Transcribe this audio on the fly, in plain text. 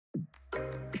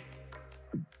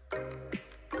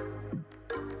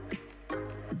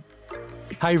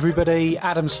Hey everybody,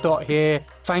 Adam Stott here.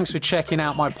 Thanks for checking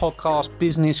out my podcast,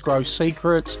 Business Growth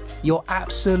Secrets. You're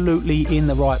absolutely in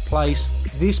the right place.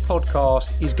 This podcast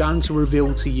is going to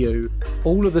reveal to you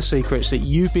all of the secrets that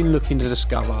you've been looking to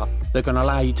discover that are going to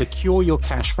allow you to cure your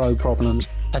cash flow problems,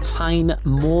 attain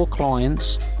more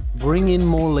clients, bring in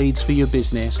more leads for your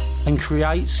business, and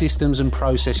create systems and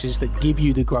processes that give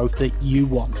you the growth that you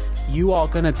want. You are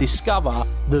going to discover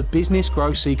the business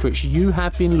growth secrets you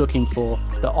have been looking for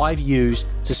that I've used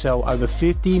to sell over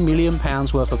 £50 million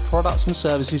worth of products and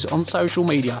services on social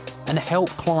media and help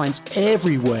clients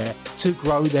everywhere to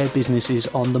grow their businesses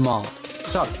on demand.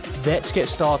 So let's get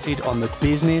started on the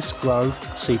Business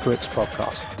Growth Secrets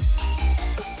podcast.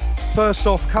 First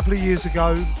off, a couple of years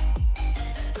ago,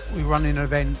 we were running an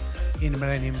event in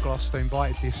Millennium Gloucester,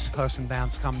 invited this person down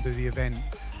to come do the event,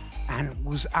 and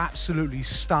was absolutely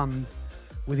stunned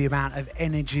with the amount of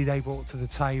energy they brought to the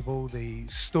table, the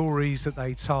stories that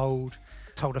they told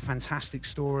a fantastic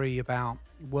story about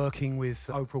working with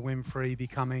Oprah Winfrey,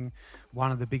 becoming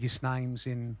one of the biggest names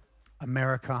in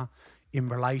America in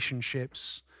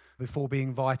relationships, before being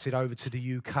invited over to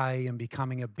the UK and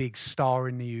becoming a big star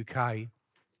in the UK.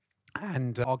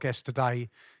 And our guest today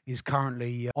is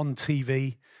currently on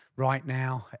TV right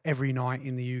now, every night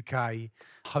in the UK,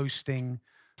 hosting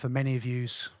for many of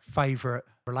you's favourite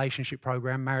relationship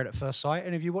program, Married at First Sight.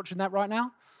 Any of you watching that right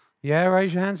now? Yeah,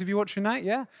 raise your hands if you're watching that,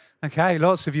 yeah? Okay,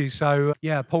 lots of you. So,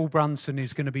 yeah, Paul Brunson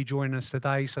is going to be joining us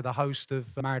today. So the host of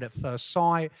Married at First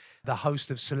Sight, the host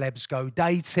of Celebs Go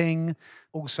Dating,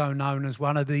 also known as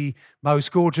one of the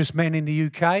most gorgeous men in the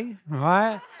UK, all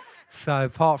right? So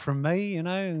apart from me, you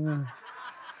know...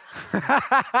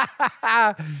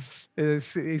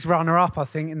 He's runner-up, I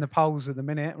think, in the polls at the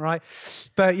minute, right?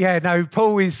 But yeah, no,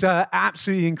 Paul is an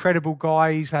absolutely incredible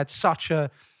guy. He's had such a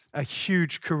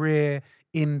huge career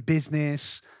in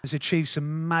business, has achieved some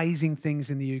amazing things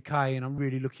in the UK, and I'm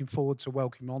really looking forward to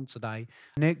welcoming him on today.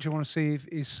 Nick, do you want to see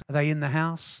are they in the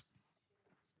house?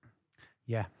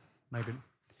 Yeah, maybe.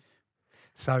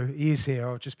 So he is here.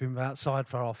 I've just been outside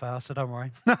for half hour, so don't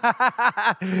worry.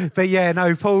 But yeah,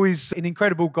 no, Paul is an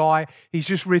incredible guy. He's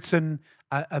just written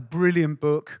a brilliant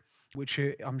book, which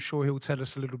I'm sure he'll tell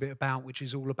us a little bit about, which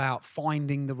is all about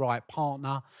finding the right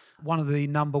partner. One of the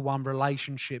number one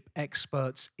relationship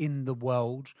experts in the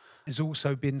world. Has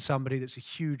also been somebody that's a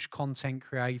huge content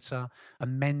creator, a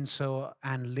mentor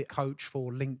and coach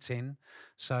for LinkedIn.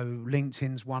 So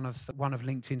LinkedIn's one of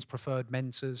LinkedIn's preferred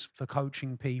mentors for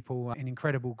coaching people. An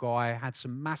incredible guy, had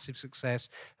some massive success,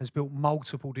 has built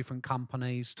multiple different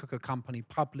companies, took a company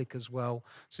public as well.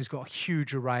 So he's got a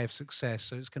huge array of success.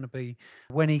 So it's going to be,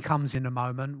 when he comes in a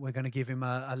moment, we're going to give him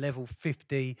a level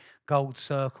 50 gold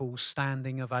circle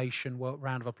standing ovation,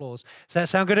 round of applause. Does that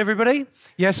sound good, everybody?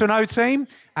 Yes or no, team?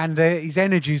 And his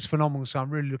energy is phenomenal, so I'm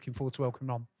really looking forward to welcoming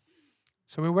him on.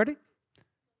 So we're ready?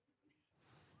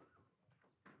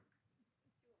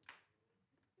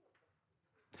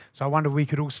 So I wonder if we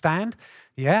could all stand.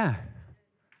 Yeah.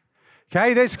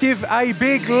 Okay, let's give a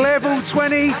big level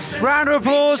 20 round of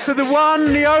applause to the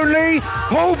one, the only,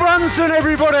 Paul Brunson,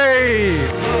 everybody.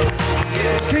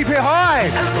 Let's keep it high.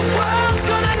 And the world's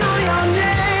gonna know your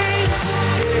name.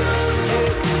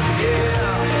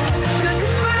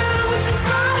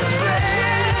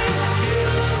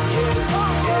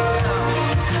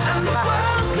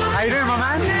 How you doing, my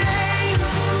man?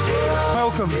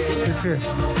 Welcome. There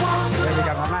we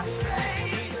go, my man.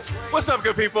 What's up,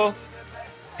 good people?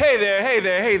 Hey there, hey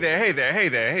there, hey there, hey there, hey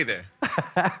there, hey there.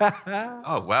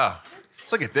 Oh, wow.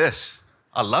 Look at this.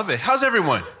 I love it. How's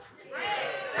everyone?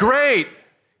 Great.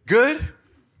 Good?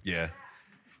 Yeah.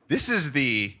 This is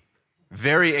the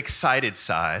very excited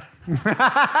side.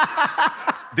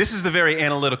 This is the very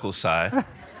analytical side.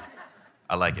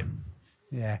 I like it.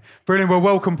 Yeah. Brilliant. Well,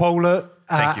 welcome, Paul.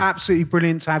 Thank you. Absolutely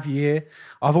brilliant to have you here.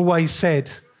 I've always said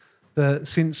that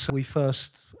since we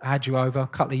first had you over, a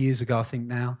couple of years ago, I think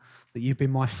now, that you've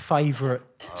been my favourite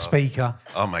speaker.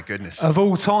 Oh, my goodness. Of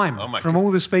all time. Oh, my from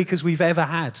all the speakers we've ever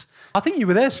had. I think you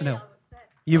were there, Sunil.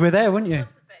 You were there, weren't you?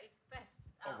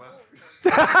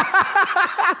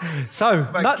 So,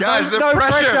 oh my gosh, the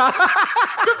pressure.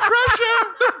 The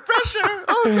pressure.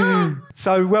 Oh, no.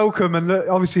 So, welcome, and look,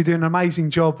 obviously doing an amazing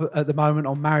job at the moment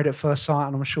on Married at First Sight,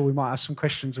 and I'm sure we might have some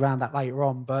questions around that later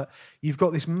on, but you've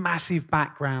got this massive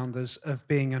background of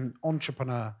being an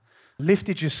entrepreneur,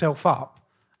 lifted yourself up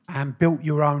and built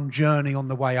your own journey on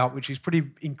the way up, which is pretty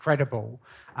incredible.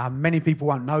 Many people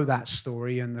won't know that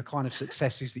story and the kind of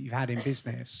successes that you've had in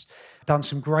business. Done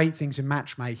some great things in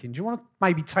matchmaking. Do you want to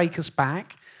maybe take us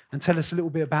back and tell us a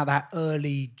little bit about that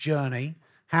early journey?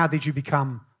 How did you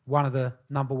become one of the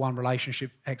number one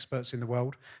relationship experts in the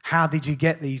world. How did you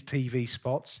get these TV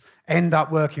spots? End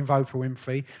up working with Oprah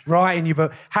Winfrey, writing your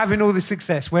book, having all this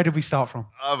success. Where did we start from?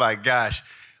 Oh my gosh.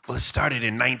 Well, it started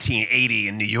in 1980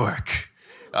 in New York.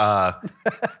 But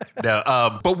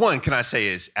one, can I say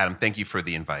is, Adam, thank you for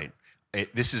the invite.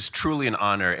 This is truly an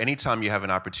honor. Anytime you have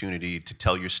an opportunity to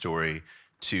tell your story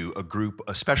to a group,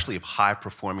 especially of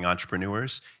high-performing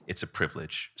entrepreneurs, it's a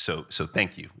privilege. So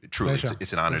thank you. Truly,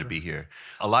 it's an honor to be here.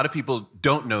 A lot of people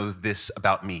don't know this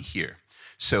about me here.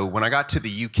 So when I got to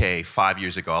the UK 5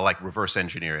 years ago, I reverse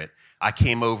engineer it. I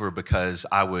came over because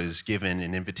I was given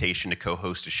an invitation to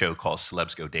co-host a show called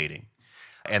Celebs Go Dating.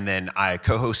 And then I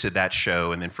co-hosted that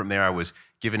show, and then from there I was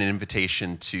given an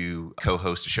invitation to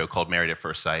co-host a show called Married at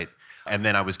First Sight. And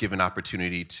then I was given an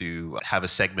opportunity to have a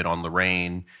segment on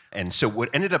Lorraine. And so what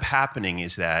ended up happening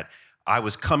is that I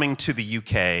was coming to the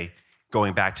UK,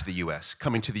 going back to the US,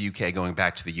 coming to the UK, going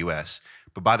back to the US.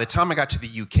 But by the time I got to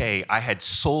the UK, I had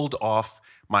sold off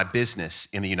my business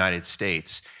in the United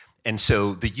States. And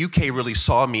so the UK really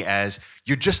saw me as,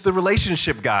 you're just the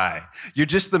relationship guy. You're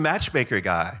just the matchmaker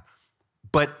guy.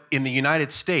 But in the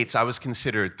United States, I was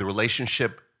considered the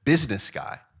relationship business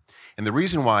guy. And the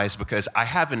reason why is because I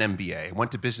have an MBA. I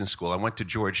went to business school. I went to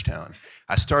Georgetown.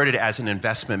 I started as an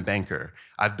investment banker.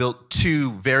 I've built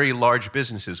two very large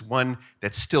businesses, one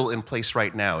that's still in place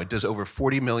right now. It does over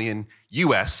 40 million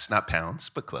US, not pounds,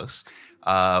 but close.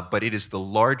 But it is the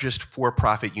largest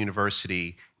for-profit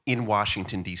university in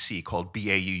Washington, D.C., called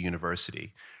BAU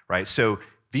University, right? So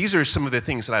these are some of the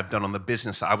things that I've done on the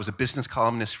business side. I was a business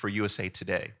columnist for USA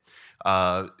Today.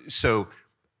 So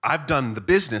I've done the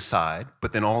business side,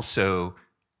 but then also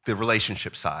the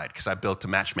relationship side, because I built a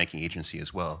matchmaking agency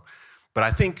as well. But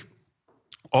I think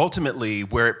ultimately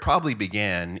where it probably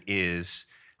began is,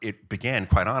 it began,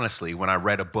 quite honestly, when I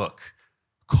read a book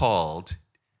called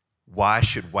Why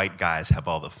Should White Guys Have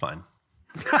All the Fun?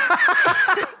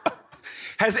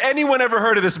 Has anyone ever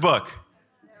heard of this book?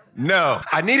 No.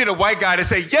 I needed a white guy to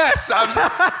say, yes,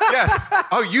 yes.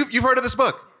 Oh, you've heard of this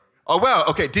book? Oh, wow.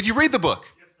 Okay, did you read the book?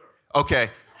 Yes, sir.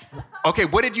 Okay,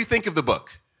 what did you think of the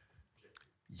book?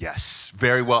 Yes,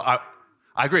 very well.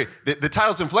 I agree. The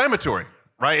title's inflammatory,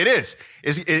 right? It is.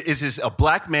 Is a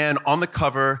black man on the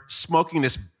cover smoking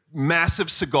this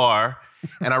massive cigar.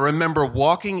 And I remember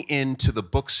walking into the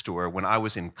bookstore when I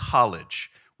was in college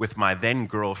with my then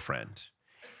girlfriend.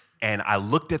 And I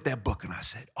looked at that book and I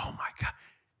said, oh my God,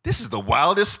 this is the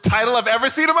wildest title I've ever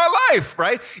seen in my life,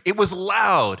 right? It was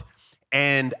loud.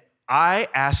 And I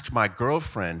asked my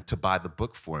girlfriend to buy the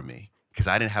book for me because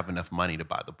I didn't have enough money to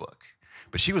buy the book.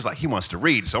 But she was like, he wants to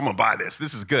read, so I'm gonna buy this.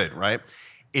 This is good, right?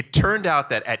 It turned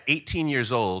out that at 18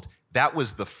 years old, that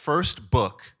was the first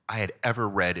book I had ever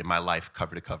read in my life,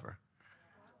 cover to cover.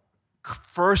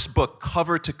 First book,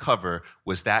 cover to cover,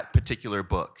 was that particular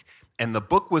book. And the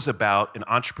book was about an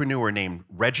entrepreneur named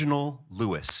Reginald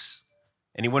Lewis.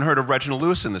 Anyone heard of Reginald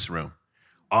Lewis in this room?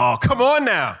 Oh, come on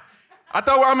now. I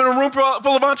thought I'm in a room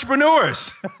full of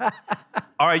entrepreneurs.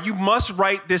 All right, you must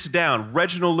write this down.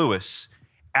 Reginald Lewis.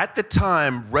 At the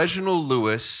time, Reginald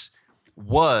Lewis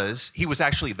was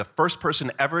actually the first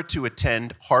person ever to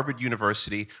attend Harvard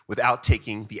University without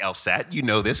taking the LSAT. You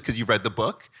know this because you read the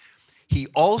book. He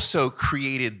also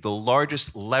created the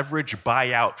largest leverage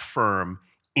buyout firm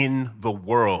in the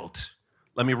world.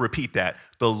 Let me repeat that.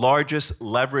 The largest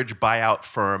leverage buyout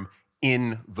firm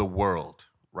in the world,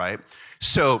 right?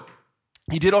 So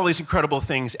he did all these incredible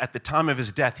things. At the time of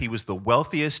his death, he was the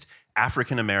wealthiest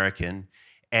African American.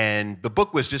 And the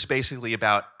book was just basically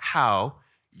about how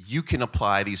you can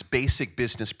apply these basic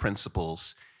business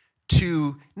principles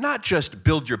to not just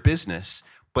build your business,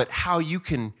 but how you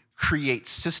can create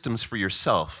systems for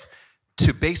yourself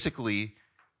to basically,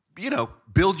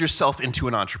 build yourself into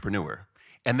an entrepreneur.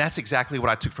 And that's exactly what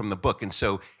I took from the book. And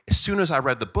so as soon as I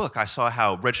read the book, I saw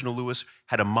how Reginald Lewis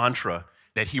had a mantra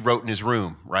that he wrote in his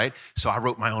room, right? So I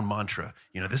wrote my own mantra.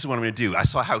 This is what I'm gonna do. I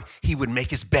saw how he would make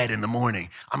his bed in the morning.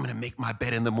 I'm gonna make my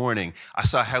bed in the morning. I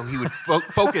saw how he would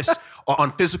focus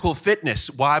on physical fitness.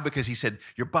 Why? Because he said,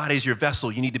 your body's your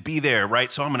vessel. You need to be there,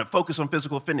 right? So I'm gonna focus on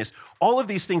physical fitness. All of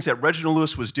these things that Reginald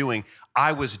Lewis was doing,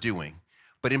 I was doing.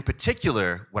 But in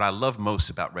particular, what I love most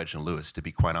about Reginald Lewis, to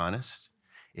be quite honest,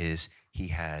 is he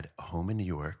had a home in New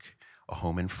York, a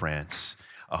home in France,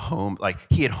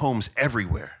 he had homes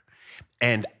everywhere.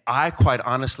 And I quite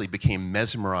honestly became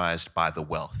mesmerized by the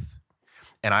wealth.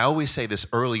 And I always say this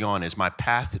early on is my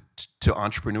path to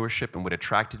entrepreneurship and what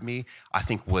attracted me, I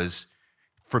think was,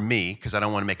 for me, because I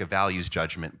don't want to make a values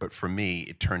judgment, but for me,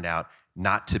 it turned out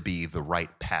not to be the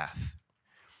right path.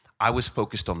 I was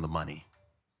focused on the money.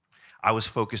 I was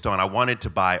focused on, I wanted to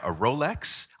buy a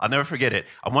Rolex. I'll never forget it.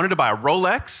 I wanted to buy a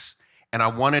Rolex, and I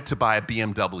wanted to buy a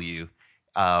BMW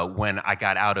when I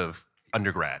got out of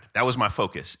undergrad. That was my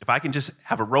focus. If I can just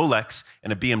have a Rolex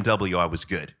and a BMW, I was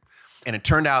good. And it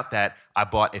turned out that I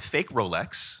bought a fake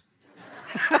Rolex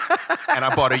and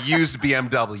I bought a used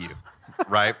BMW,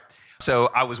 right? So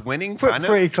I was winning, kind of.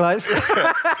 Pretty close.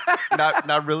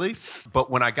 Not really. But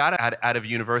when I got out of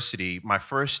university, my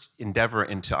first endeavor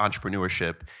into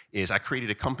entrepreneurship is I created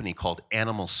a company called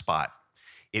Animal Spot.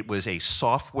 It was a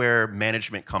software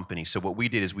management company. So what we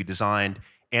did is we designed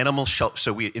animal shelters.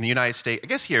 So in the United States, I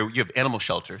guess here you have animal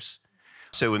shelters.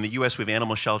 So in the US, we have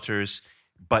animal shelters,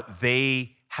 but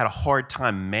they had a hard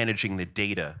time managing the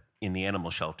data in the animal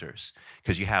shelters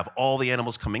because you have all the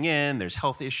animals coming in, there's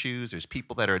health issues, there's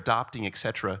people that are adopting, et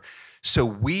cetera. So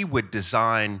we would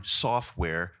design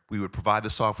software, we would provide the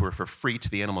software for free to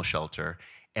the animal shelter,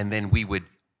 and then we would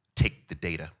take the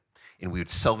data and we would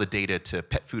sell the data to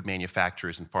pet food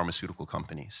manufacturers and pharmaceutical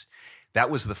companies. That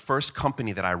was the first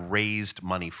company that I raised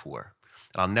money for.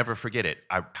 And I'll never forget it.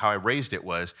 How I raised it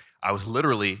was, I was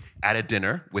literally at a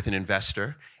dinner with an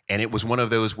investor, and it was one of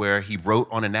those where he wrote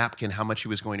on a napkin how much he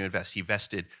was going to invest. He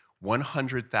invested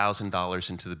 $100,000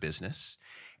 into the business.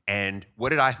 And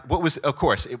of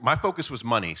course, my focus was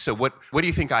money. So what do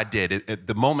you think I did? At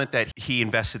the moment that he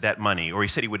invested that money, or he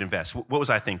said he would invest, what was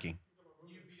I thinking?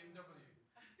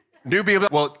 New BMW.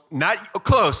 Well, not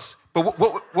close, but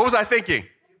what was I thinking?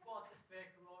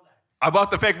 I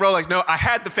bought the fake Rolex. No, I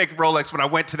had the fake Rolex when I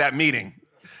went to that meeting.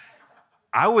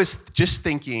 I was just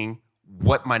thinking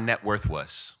what my net worth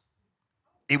was.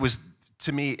 It was,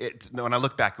 to me, when I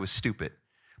look back, it was stupid.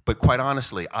 But quite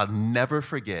honestly, I'll never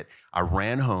forget, I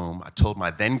ran home, I told my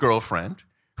then girlfriend,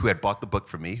 who had bought the book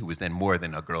for me, who was then more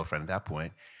than a girlfriend at that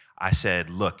point, I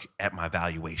said, look at my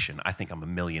valuation. I think I'm a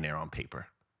millionaire on paper.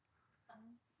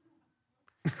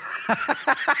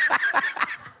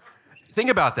 Think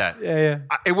about that. Yeah.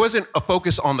 It wasn't a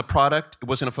focus on the product. It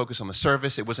wasn't a focus on the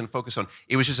service. It was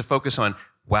just a focus on,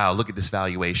 wow, look at this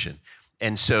valuation.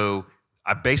 And so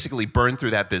I basically burned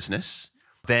through that business.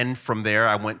 Then from there,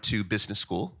 I went to business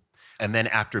school. And then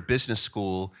after business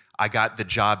school, I got the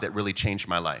job that really changed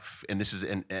my life.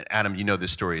 And Adam, you know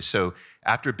this story. So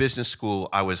after business school,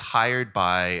 I was hired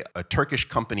by a Turkish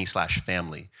company /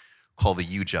 family called the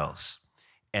Yücels.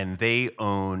 And they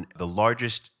own the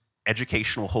largest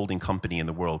educational holding company in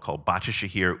the world called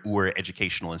Bahçeşehir Uğur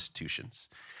Educational Institutions.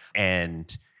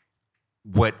 And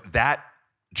what that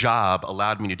job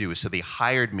allowed me to do is, so they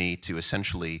hired me to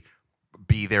essentially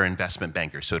be their investment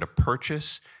banker. So to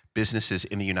purchase businesses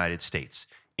in the United States,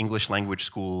 English language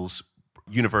schools,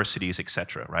 universities, et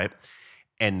cetera, right?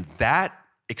 And that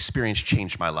experience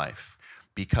changed my life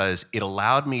because it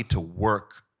allowed me to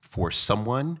work for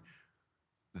someone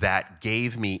that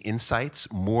gave me insights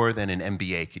more than an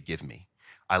MBA could give me.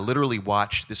 I literally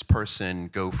watched this person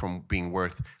go from being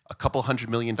worth a couple $100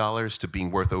 million to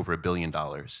being worth over $1 billion.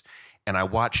 And I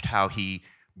watched how he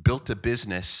built a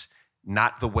business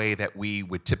not the way that we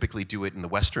would typically do it in the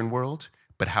Western world,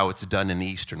 but how it's done in the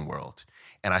Eastern world.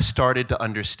 And I started to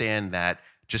understand that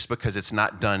just because it's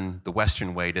not done the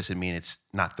Western way doesn't mean it's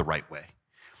not the right way.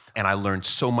 And I learned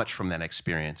so much from that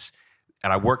experience.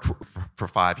 And I worked for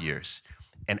 5 years.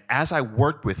 And as I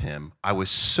worked with him, I was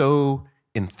so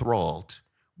enthralled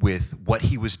with what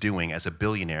he was doing as a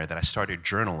billionaire that I started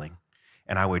journaling.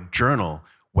 And I would journal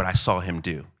what I saw him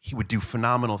do. He would do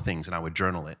phenomenal things, and I would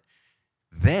journal it.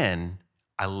 Then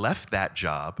I left that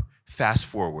job. Fast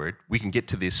forward, we can get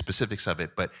to the specifics of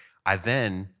it, but I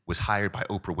then was hired by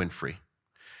Oprah Winfrey.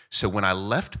 So when I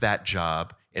left that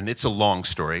job, and it's a long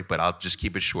story, but I'll just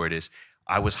keep it short, is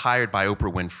I was hired by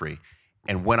Oprah Winfrey.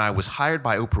 And when I was hired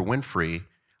by Oprah Winfrey,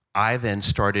 I then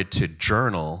started to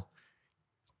journal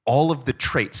all of the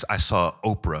traits I saw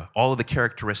Oprah, all of the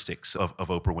characteristics of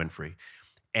Oprah Winfrey.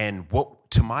 And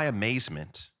what, to my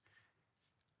amazement,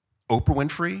 Oprah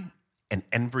Winfrey and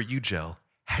Enver Yücel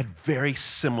had very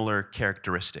similar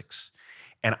characteristics.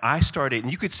 And I started,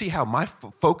 and you could see how my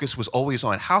focus was always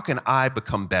on how can I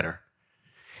become better?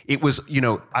 It was,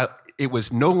 it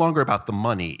was no longer about the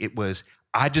money. It was,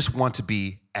 I want to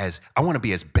be as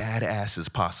badass as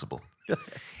possible.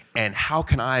 And how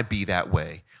can I be that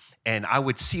way? And I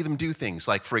would see them do things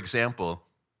like, for example,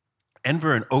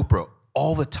 Enver and Oprah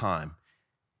all the time,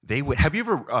 have you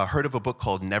ever heard of a book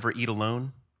called Never Eat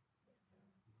Alone?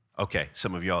 Okay,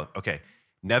 some of y'all, okay.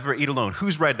 Never Eat Alone.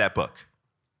 Who's read that book?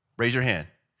 Raise your hand.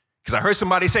 Because I heard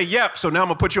somebody say, yep, so now I'm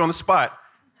going to put you on the spot.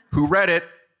 Who read it?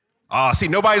 See,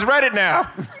 nobody's read it now.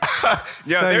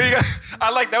 Yeah, there you go.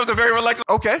 That was a very reluctant,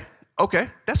 okay,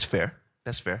 that's fair.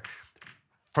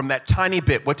 From that tiny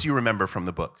bit, what do you remember from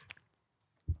the book?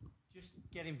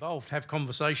 Get involved, have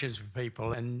conversations with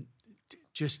people, and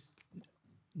just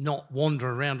not wander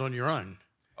around on your own.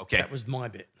 Okay. That was my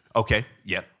bit. Okay,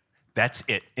 yep. That's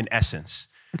it, in essence.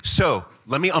 So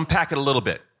let me unpack it a little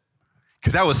bit,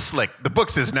 because that was slick. The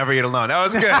book says never eat alone. That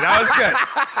was good. That was good.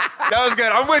 That was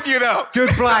good. I'm with you, though. Good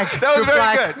flag. That was Good very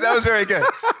flag. good. That was very good.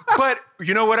 But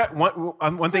you know what?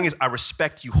 One thing is I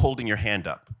respect you holding your hand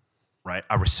up, right?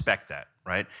 I respect that,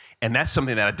 right? And that's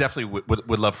something that I definitely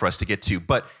would love for us to get to.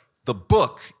 But the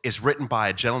book is written by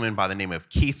a gentleman by the name of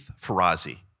Keith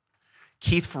Ferrazzi.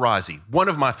 Keith Ferrazzi, one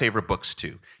of my favorite books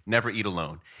too, Never Eat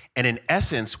Alone. And in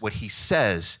essence, what he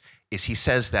says is he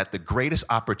says that the greatest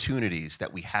opportunities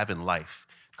that we have in life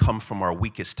come from our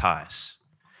weakest ties.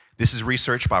 This is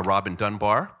research by Robin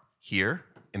Dunbar here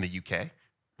in the UK,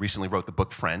 recently wrote the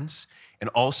book Friends, and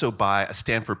also by a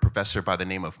Stanford professor by the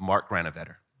name of Mark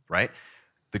Granovetter, right?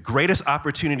 The greatest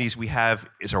opportunities we have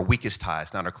is our weakest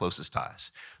ties, not our closest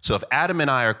ties. So if Adam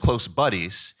and I are close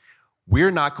buddies,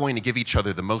 we're not going to give each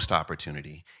other the most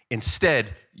opportunity.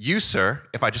 Instead, you, sir,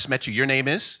 if I just met you, your name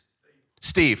is?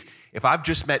 Steve. If I've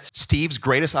just met Steve's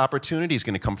greatest opportunity is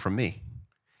going to come from me.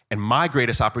 And my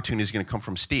greatest opportunity is going to come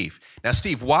from Steve. Now,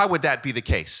 Steve, why would that be the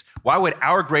case? Why would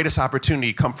our greatest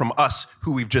opportunity come from us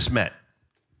who we've just met?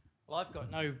 Well, I've got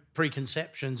no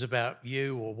preconceptions about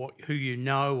you or who you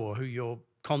know or who your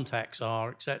contacts are,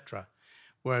 etc.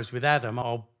 Whereas with Adam,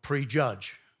 I'll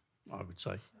prejudge, I would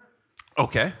say.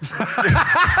 Okay.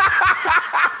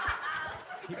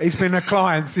 He's been a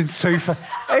client since 2000.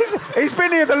 He's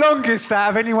been here the longest out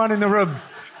of anyone in the room.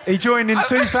 He joined in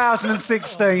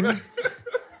 2016,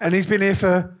 and he's been here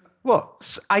for,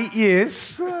 8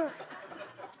 years?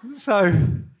 So,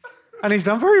 and he's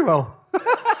done very well.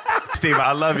 Steve,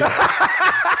 I love you.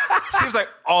 Steve's like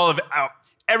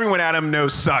everyone Adam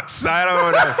knows sucks. I don't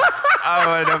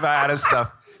want to know about Adam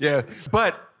stuff. Yeah.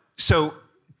 But, so,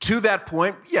 to that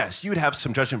point, yes, you'd have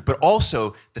some judgment, but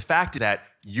also the fact that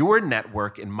your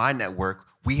network and my network,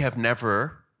 we have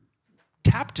never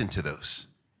tapped into those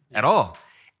at all.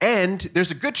 And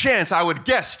there's a good chance, I would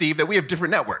guess, Steve, that we have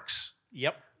different networks.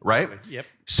 Yep. Right? Exactly. Yep.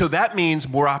 So that means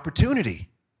more opportunity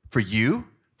for you,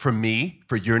 for me,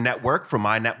 for your network, for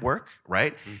my network,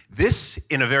 right? Mm-hmm. This,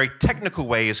 in a very technical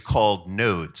way, is called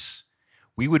nodes.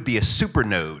 We would be a super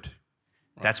node.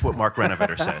 That's what Mark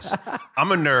Granovetter says.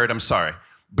 I'm a nerd, I'm sorry.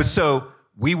 But so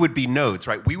we would be nodes,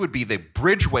 right? We would be the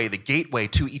bridgeway, the gateway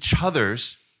to each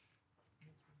other's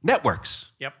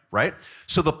networks. Yep. Right?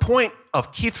 So the point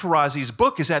of Keith Ferrazzi's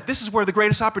book is that this is where the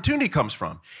greatest opportunity comes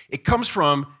from. It comes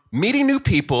from meeting new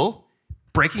people,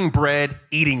 breaking bread,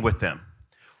 eating with them.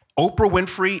 Oprah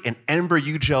Winfrey and Enver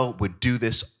Yücel would do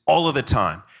this all of the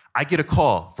time. I get a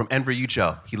call from Enver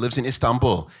Yücel. He lives in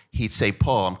Istanbul. He'd say,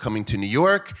 Paul, I'm coming to New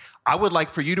York. I would like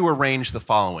for you to arrange the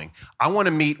following. I want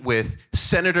to meet with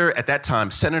Senator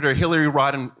Hillary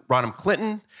Rodham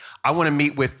Clinton. I want to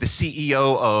meet with the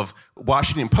CEO of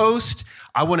Washington Post.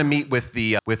 I want to meet with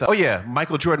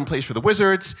Michael Jordan plays for the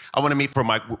Wizards. I want to meet for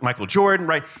Michael Jordan,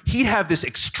 right? He'd have this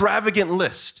extravagant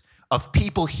list of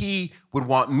people he would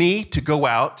want me to go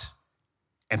out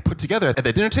and put together at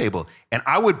the dinner table. And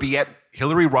I would be at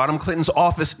Hillary Rodham Clinton's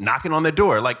office knocking on the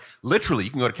door. Like, literally, you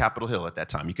can go to Capitol Hill at that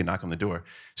time. You can knock on the door.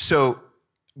 So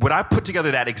would I put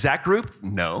together that exact group?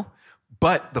 No.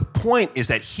 But the point is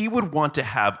that he would want to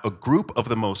have a group of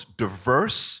the most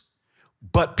diverse,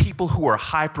 but people who are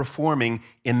high performing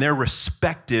in their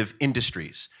respective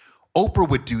industries. Oprah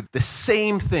would do the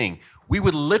same thing. We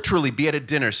would literally be at a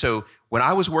dinner. So when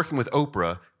I was working with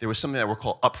Oprah, there was something that were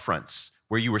called upfronts,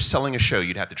 where you were selling a show.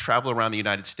 You'd have to travel around the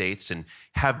United States and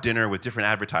have dinner with different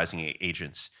advertising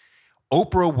agents.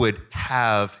 Oprah would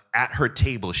have at her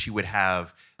table, she would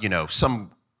have,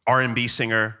 some R&B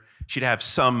singer. She'd have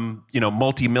some,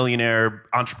 multi-millionaire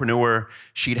entrepreneur.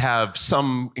 She'd have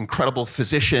some incredible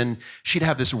physician. She'd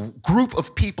have this group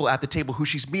of people at the table who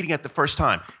she's meeting at the first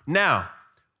time. Now,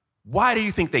 why do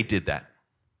you think they did that?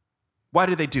 Why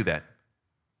did they do that?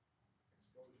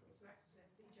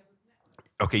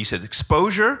 Okay, you said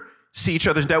exposure, see each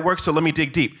other's networks, so let me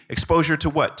dig deep. Exposure to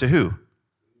what? To who?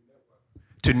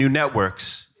 To new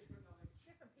networks.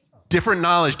 Different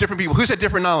knowledge, different people. Who said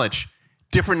different knowledge?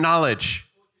 Different knowledge.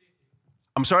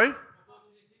 I'm sorry?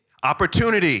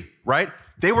 Opportunity, right?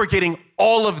 They were getting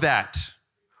all of that.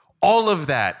 All of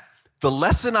that. The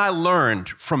lesson I learned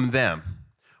from them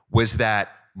was that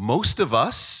most of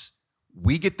us,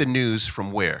 we get the news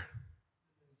from where?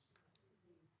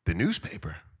 The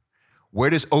newspaper. Where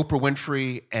does Oprah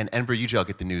Winfrey and Enver Yücel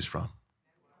get the news from?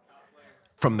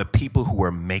 From the people who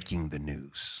are making the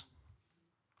news.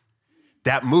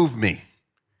 That moved me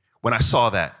when I saw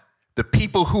that. The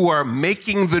people who are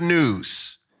making the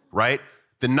news, right?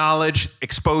 the knowledge,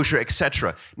 exposure,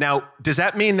 etc. Now, does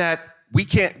that mean that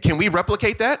can we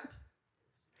replicate that?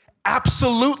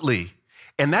 Absolutely.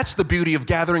 And that's the beauty of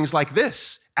gatherings like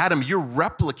this. Adam, you're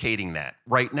replicating that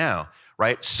right now,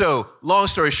 right? So long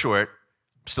story short,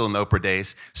 I'm still in the Oprah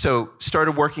days. So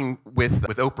started working with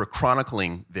Oprah,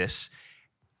 chronicling this.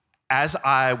 As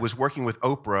I was working with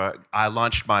Oprah, I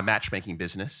launched my matchmaking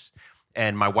business.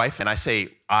 And my wife, and I say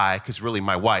I, because really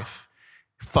my wife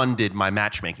funded my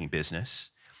matchmaking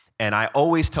business. And I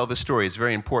always tell the story, it's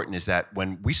very important, is that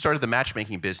when we started the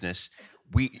matchmaking business,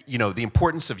 the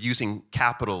importance of using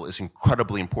capital is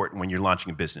incredibly important when you're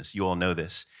launching a business. You all know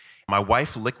this. My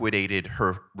wife liquidated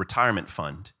her retirement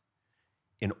fund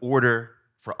in order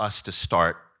for us to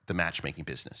start the matchmaking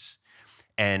business.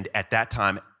 And at that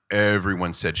time,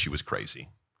 everyone said she was crazy,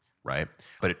 right?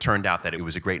 But it turned out that it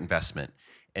was a great investment.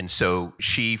 And so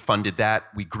she funded that.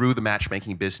 We grew the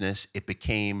matchmaking business. It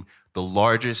became the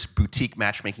largest boutique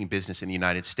matchmaking business in the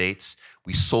United States.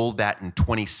 We sold that in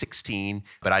 2016,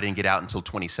 but I didn't get out until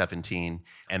 2017.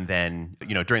 And then,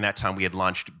 during that time, we had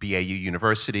launched BAU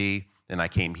University. Then I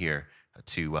came here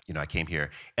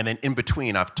And then in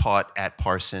between, I've taught at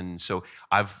Parsons. So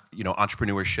I've,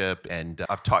 entrepreneurship, and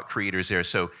I've taught creators there.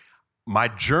 So my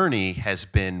journey has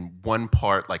been one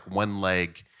part, like one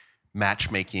leg,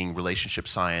 matchmaking, relationship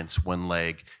science, one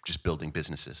leg, just building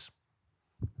businesses.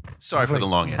 Sorry for the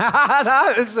long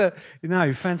answer. That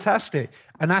is fantastic.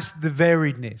 And that's the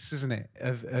variedness, isn't it,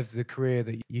 of the career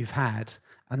that you've had.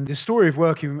 And the story of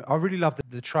working, I really love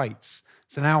the traits.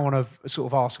 So now I want to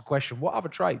sort of ask a question. What other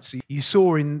traits you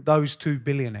saw in those two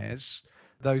billionaires,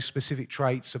 those specific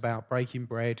traits about breaking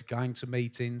bread, going to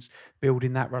meetings,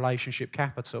 building that relationship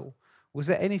capital? Was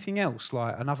there anything else,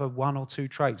 like another one or two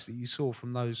traits that you saw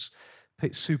from those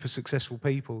super successful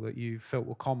people that you felt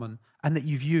were common and that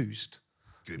you've used?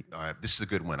 Good. All right. This is a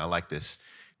good one. I like this.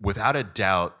 Without a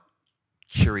doubt,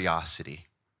 curiosity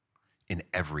in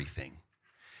everything.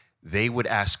 They would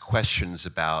ask questions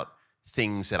about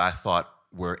things that I thought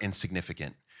were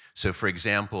insignificant. So, for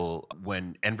example,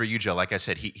 when Enver Yücel, like I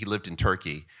said, he lived in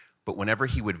Turkey. But whenever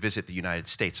he would visit the United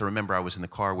States, I remember I was in the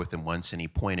car with him once, and he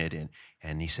pointed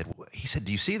and he said,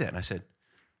 "Do you see that?" And I said,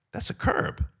 "That's a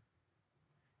curb."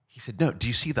 He said, "No, do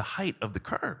you see the height of the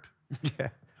curb?" Yeah.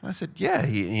 And I said, "Yeah."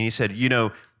 He said,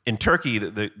 in Turkey,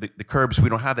 the curbs, we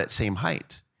don't have that same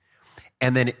height.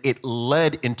 And then it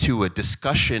led into a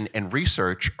discussion and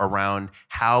research around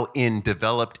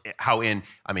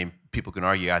people can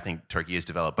argue, I think Turkey is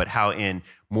developed, but how in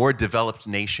more developed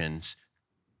nations,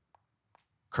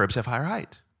 curbs have higher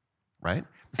height, right?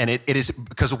 And it is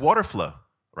because of water flow,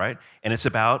 right? And it's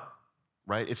about,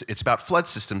 right? It's about flood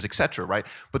systems, et cetera, right?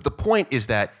 But the point is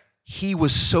that he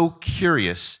was so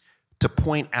curious to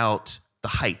point out the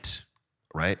height,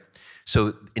 right?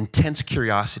 So intense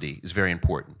curiosity is very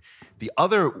important. The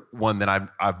other one that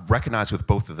I've recognized with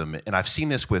both of them, and I've seen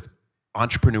this with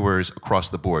entrepreneurs across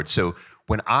the board. So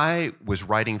when I was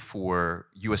writing for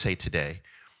USA Today,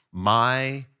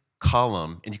 my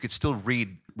column, and you could still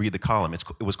read the column,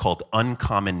 it was called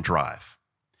Uncommon Drive.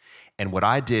 And what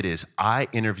I did is I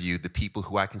interviewed the people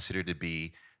who I consider to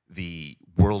be the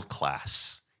world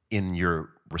class in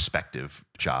your respective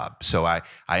job. So I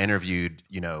interviewed,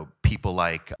 people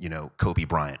like, Kobe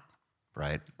Bryant,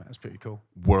 right? That's pretty cool.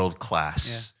 World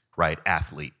class, right?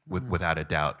 Athlete, without a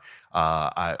doubt.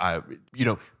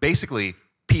 Basically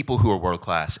people who are world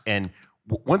class. And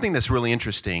one thing that's really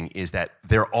interesting is that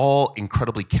they're all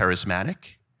incredibly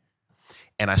charismatic.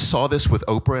 And I saw this with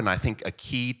Oprah, and I think a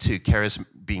key to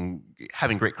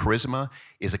having great charisma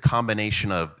is a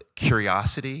combination of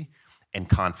curiosity and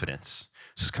confidence.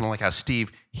 So it's kind of like how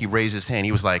Steve, he raised his hand.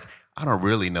 He was like, "I don't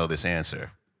really know this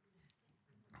answer."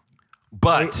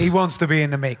 But he wants to be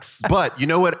in the mix. But you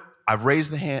know what? I've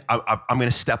raised the hand. I'm going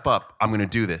to step up. I'm going to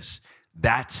do this.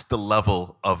 That's that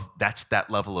level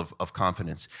of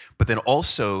confidence. But then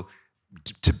also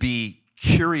to be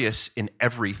curious in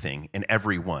everything, in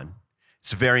everyone.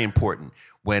 It's very important.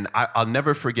 When I'll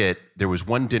never forget, there was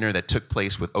one dinner that took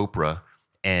place with Oprah,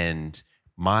 and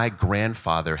my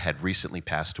grandfather had recently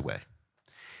passed away.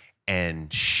 And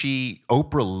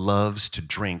Oprah loves to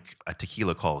drink a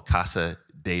tequila called Casa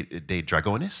de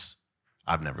Dragones.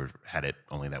 I've never had it,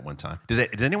 only that one time. Does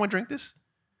anyone drink this?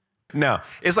 No,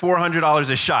 it's like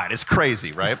 $400 a shot. It's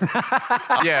crazy, right?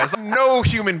 Yeah, it's like no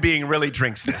human being really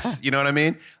drinks this. You know what I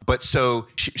mean? But so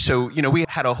we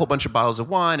had a whole bunch of bottles of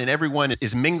wine, and everyone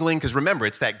is mingling because remember,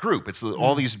 it's that group. It's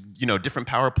all these different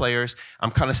power players.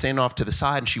 I'm kind of standing off to the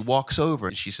side, and she walks over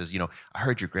and she says, "I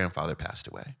heard your grandfather passed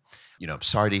away. I'm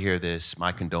sorry to hear this.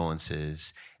 My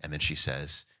condolences." And then she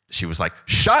says, she was like,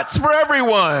 shots for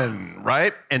everyone,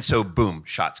 right? And so boom,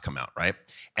 shots come out, right?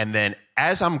 And then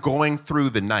as I'm going through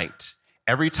the night,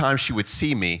 every time she would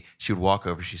see me, she would walk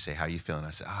over, she'd say, how you feeling?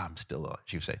 I said, I'm still up.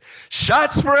 She would say,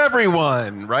 shots for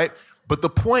everyone, right? But the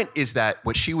point is that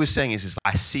what she was saying is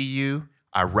I see you,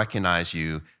 I recognize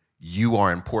you, you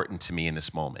are important to me in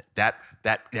this moment. That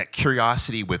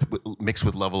curiosity mixed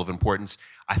with level of importance,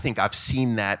 I think I've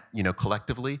seen that,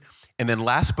 collectively. And then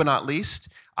last but not least,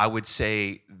 I would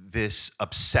say this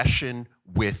obsession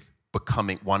with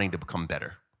wanting to become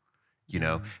better.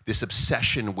 This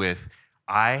obsession with,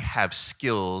 I have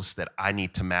skills that I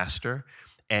need to master,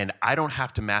 and I don't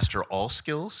have to master all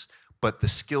skills, but the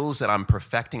skills that I'm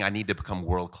perfecting, I need to become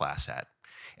world-class at.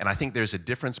 And I think there's a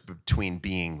difference between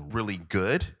being really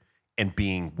good and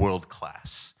being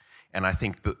world-class. And I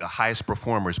think the highest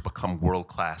performers become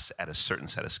world-class at a certain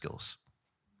set of skills.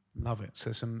 Love it.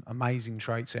 So some amazing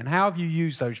traits. And how have you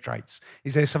used those traits?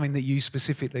 Is there something that you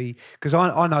specifically, because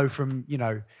I know from,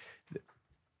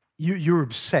 you're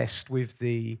obsessed with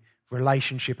the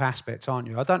relationship aspect, aren't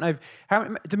you? I don't know,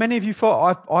 do many of you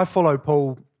follow, I follow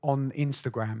Paul on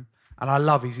Instagram, and I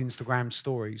love his Instagram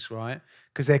stories, right?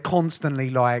 Because they're constantly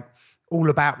like all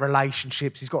about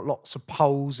relationships. He's got lots of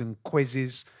polls and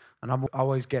quizzes, and I'm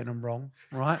always getting them wrong,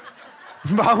 right?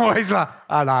 But I'm always like,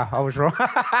 oh no, I was wrong.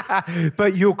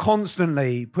 But you're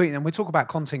constantly putting, and we'll talk about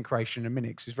content creation in a minute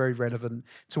because it's very relevant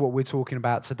to what we're talking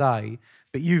about today.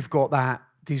 But you've got that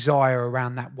desire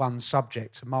around that one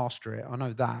subject to master it. I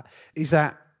know that. Is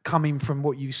that coming from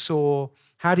what you saw?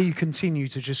 How do you continue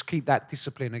to just keep that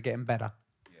discipline of getting better?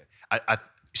 Yeah.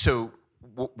 So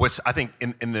what's, I think,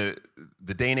 in the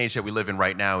day and age that we live in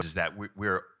right now is that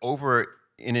we're over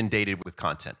inundated with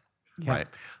content. Yeah. Right.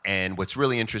 And what's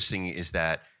really interesting is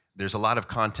that there's a lot of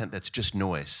content that's just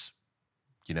noise.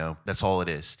 That's all it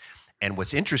is. And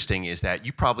what's interesting is that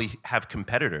you probably have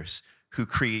competitors who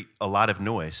create a lot of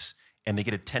noise and they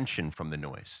get attention from the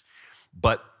noise.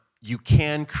 But you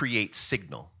can create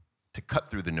signal to cut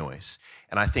through the noise.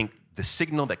 And I think the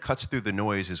signal that cuts through the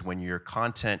noise is when your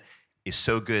content is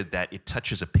so good that it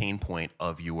touches a pain point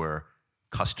of your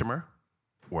customer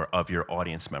or of your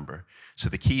audience member. So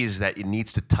the key is that it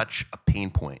needs to touch a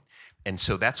pain point. And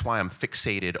so that's why I'm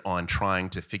fixated on trying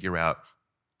to figure out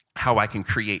how I can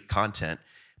create content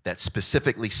that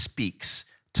specifically speaks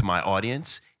to my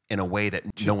audience in a way that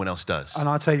no one else does. And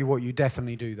I'll tell you what, you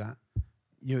definitely do that.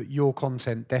 Your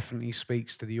content definitely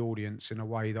speaks to the audience in a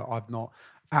way that I've not,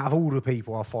 out of all the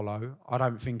people I follow, I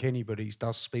don't think anybody's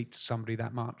does speak to somebody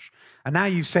that much. And now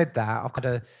you've said that, I've got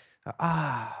to,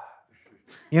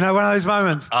 one of those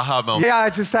moments. Aha moment. Yeah, I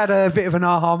just had a bit of an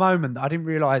aha moment. I didn't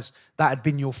realise that had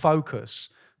been your focus.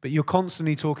 But you're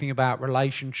constantly talking about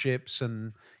relationships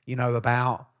and,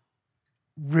 about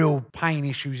real pain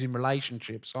issues in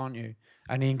relationships, aren't you?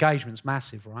 And the engagement's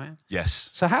massive, right? Yes.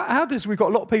 So we've got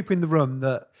a lot of people in the room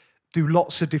that do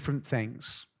lots of different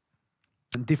things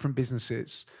and different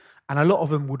businesses. And a lot of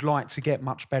them would like to get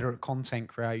much better at content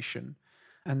creation.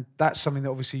 And that's something that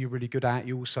obviously you're really good at.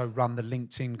 You also run the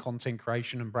LinkedIn content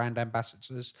creation and brand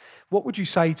ambassadors. What would you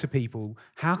say to people?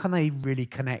 How can they really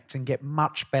connect and get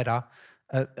much better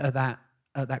at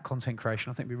that content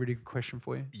creation? I think it'd be a really good question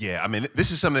for you. Yeah, I mean,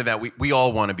 this is something that we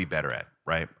all want to be better at,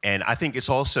 right? And I think it's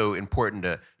also important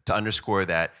to underscore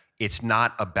that it's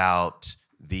not about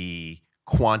the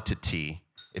quantity,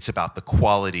 it's about the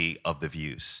quality of the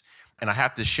views. And I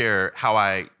have to share how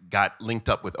I got linked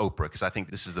up with Oprah, because I think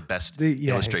this is the best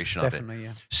illustration of it.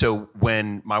 Yeah. So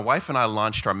when my wife and I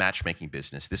launched our matchmaking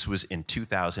business, this was in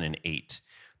 2008,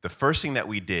 the first thing that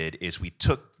we did is we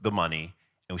took the money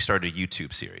and we started a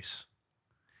YouTube series.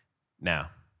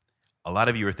 Now, a lot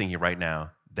of you are thinking right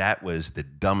now, that was the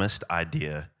dumbest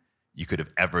idea you could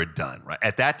have ever done, right?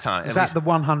 At that time. Is that the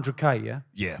 100K, yeah?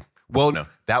 Yeah. Well, no,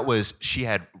 that was, she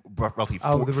had roughly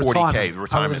 40K. The retirement.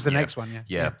 That was the next one, yeah.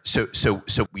 Yeah.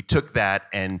 So we took that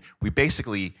and we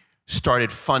basically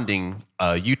started funding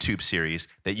a YouTube series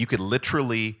that you could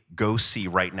literally go see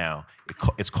right now.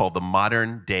 It's called The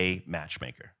Modern Day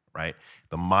Matchmaker, right?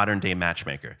 The Modern Day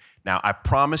Matchmaker. Now, I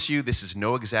promise you, this is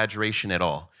no exaggeration at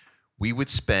all. We would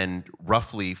spend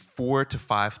roughly $4,000 to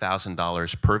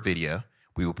 $5,000 per video.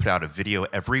 We would put out a video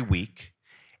every week.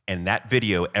 And that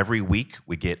video every week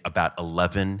would get about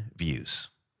 11 views.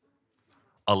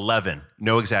 11,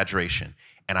 no exaggeration.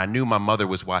 And I knew my mother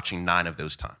was watching 9 of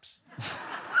those times.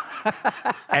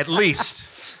 At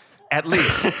least.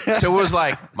 So it was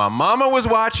like my mama was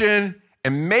watching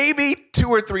and maybe 2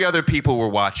 or 3 other people were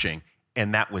watching,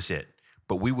 and that was it.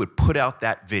 But we would put out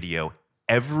that video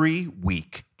every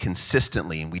week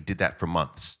consistently, and we did that for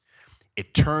months.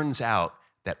 It turns out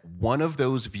that one of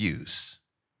those views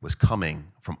was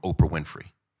coming from Oprah Winfrey.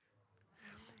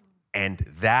 And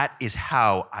that is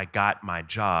how I got my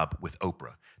job with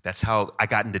Oprah. That's how I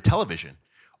got into television.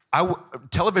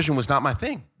 Television was not my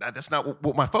thing. That's not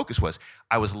what my focus was.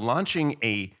 I was launching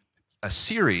a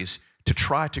series to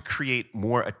try to create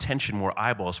more attention, more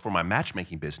eyeballs for my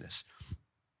matchmaking business.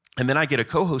 And then I get a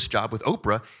co-host job with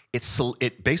Oprah.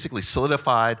 It basically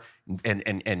solidified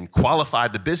and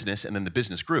qualified the business, and then the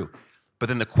business grew. But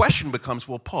then the question becomes,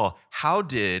 well, Paul, how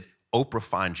did Oprah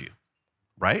find you,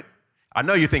 right? I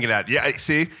know you're thinking that. Yeah,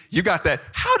 see, you got that.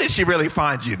 How did she really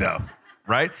find you, though,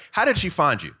 right? How did she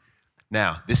find you?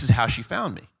 Now, this is how she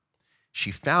found me.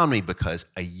 She found me because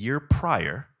a year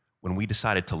prior, when we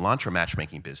decided to launch our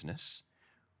matchmaking business,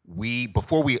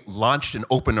 before we launched and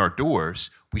opened our doors,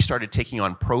 we started taking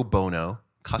on pro bono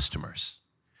customers.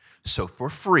 So for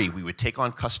free, we would take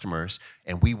on customers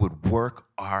and we would work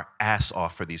our ass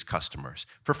off for these customers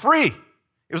for free.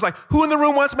 It was like, who in the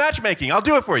room wants matchmaking? I'll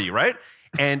do it for you, right?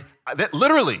 And that's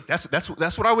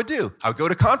what I would do. I would go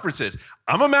to conferences.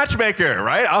 I'm a matchmaker,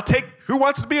 right? I'll take who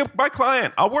wants to be my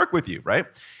client. I'll work with you, right?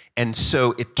 And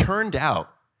so it turned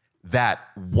out that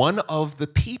one of the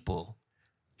people,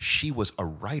 she was a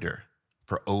writer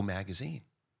for O Magazine.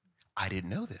 I didn't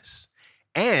know this.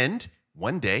 And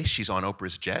one day she's on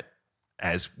Oprah's jet,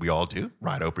 as we all do,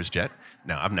 ride Oprah's jet.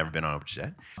 No, I've never been on Oprah's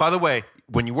jet. By the way,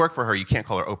 when you work for her, you can't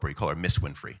call her Oprah, you call her Miss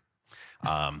Winfrey.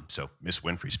 So Miss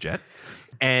Winfrey's jet.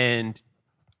 And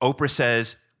Oprah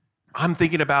says, I'm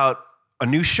thinking about a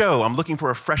new show. I'm looking for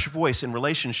a fresh voice in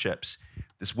relationships.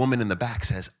 This woman in the back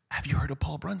says, have you heard of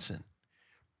Paul Brunson?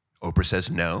 Oprah says,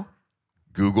 no.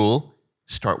 Google,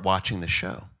 start watching the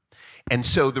show. And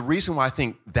so the reason why I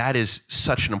think that is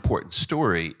such an important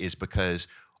story is because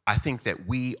I think that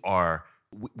we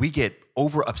get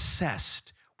over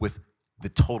obsessed with the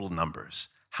total numbers.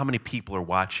 How many people are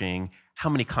watching? How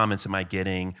many comments am I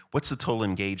getting? What's the total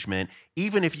engagement?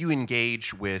 Even if you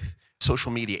engage with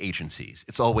social media agencies,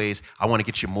 it's always, I want to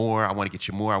get you more, I want to get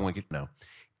you more, I want to get, no.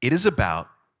 It is about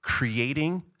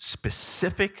creating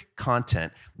specific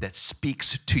content that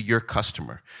speaks to your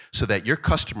customer so that your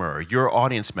customer or your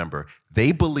audience member,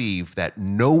 they believe that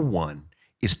no one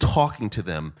is talking to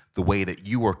them the way that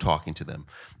you are talking to them.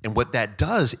 And what that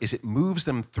does is it moves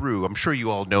them through, I'm sure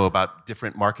you all know about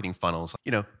different marketing funnels.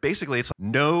 Basically it's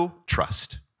no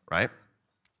trust, right?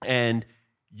 And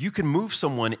you can move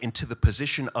someone into the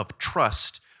position of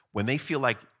trust when they feel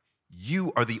like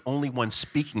you are the only one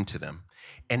speaking to them.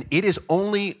 And it is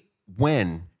only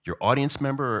when your audience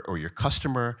member or your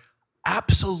customer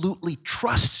absolutely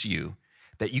trusts you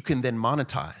that you can then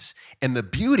monetize. And the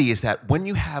beauty is that when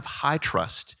you have high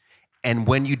trust and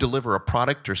when you deliver a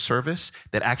product or service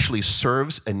that actually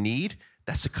serves a need,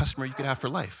 that's a customer you could have for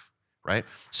life, right?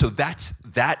 So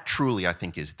that truly, I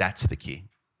think, that's the key.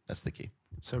 That's the key.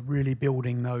 So really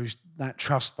building that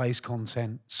trust-based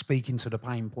content, speaking to the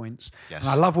pain points. Yes. And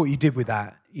I love what you did with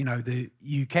that.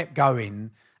 You kept going,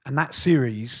 and that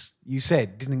series, you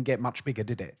said, didn't get much bigger,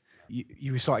 did it?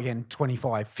 You started getting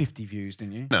 25, 50 views,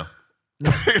 didn't you? No.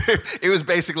 It was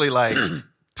basically like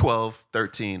 12,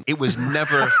 13. It was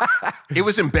never, it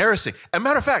was embarrassing. As a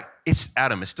matter of fact, it's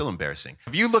still embarrassing.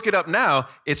 If you look it up now,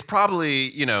 it's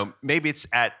probably, maybe it's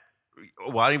at,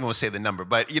 well, I don't even want to say the number,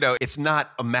 but, it's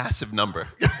not a massive number.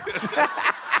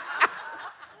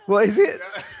 What is it?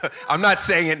 I'm not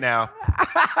saying it now.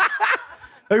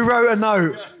 Who wrote a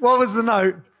note? What was the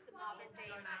note?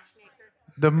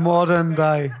 The modern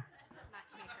day.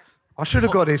 I should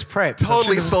have got his prep.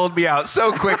 Totally sold me out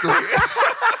so quickly.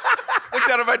 Look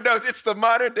down at my notes. It's the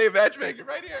modern day matchmaker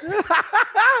right here.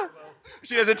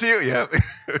 She does it to you? Yeah.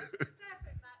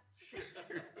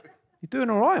 You're doing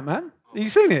all right, man. Have you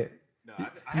seen it? No,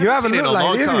 I haven't seen it in a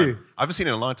long time. You? I haven't seen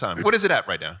it in a long time. What is it at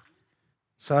right now?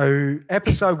 So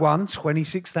episode 1,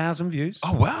 26,000 views.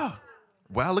 Oh, wow.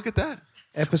 Wow, look at that.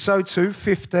 Episode 2,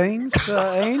 15,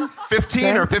 13. 15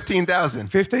 10, or 15,000?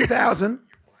 15,000.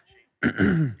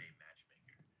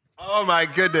 Oh, my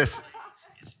goodness.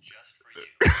 It's just for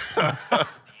you.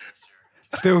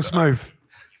 Still smooth.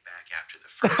 Back after the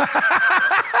first.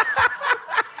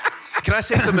 Can I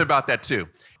say something about that, too?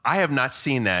 I have not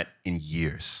seen that in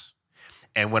years.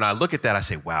 And when I look at that, I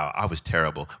say, wow, I was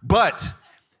terrible. But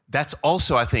that's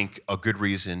also, I think, a good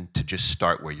reason to just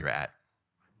start where you're at.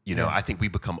 I think we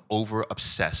become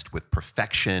over-obsessed with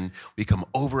perfection. We become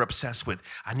over-obsessed with,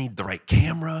 I need the right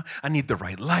camera. I need the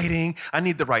right lighting. I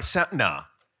need the right sound. Nah,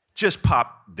 just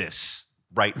pop this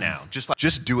right now.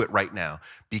 Just do it right now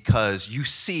because you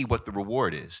see what the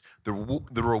reward is. The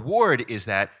reward is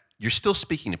that you're still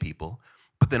speaking to people,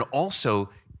 but then also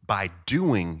by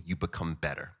doing, you become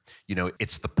better. You know,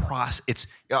 it's the process.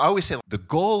 I always say the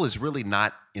goal is really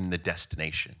not in the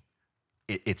destination.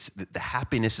 It's the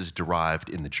happiness is derived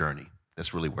in the journey.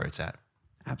 That's really where it's at.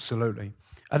 Absolutely.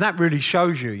 And that really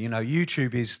shows you, you know,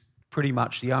 YouTube is pretty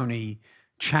much the only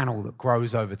channel that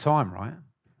grows over time, right? And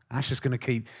that's just going to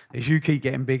keep, as you keep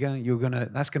getting bigger,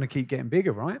 that's going to keep getting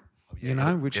bigger, right? Oh, yeah, you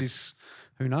know, which is,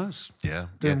 who knows? Yeah.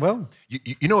 Doing well.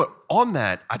 You know what? On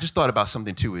that, I just thought about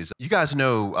something too, is you guys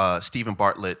know Stephen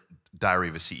Bartlett, Diary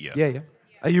of a CEO?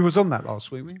 Yeah. You was on that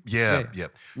last week, weren't you? Yeah.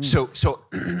 So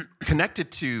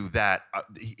connected to that,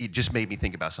 it just made me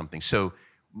think about something. So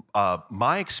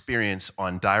my experience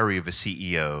on Diary of a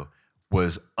CEO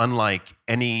was unlike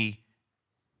any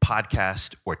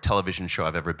podcast or television show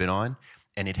I've ever been on,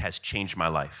 and it has changed my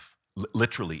life.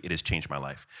 Literally, it has changed my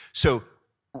life. So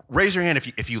raise your hand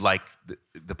if you like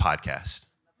the podcast.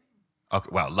 Okay,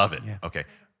 wow, love it. Yeah. Okay.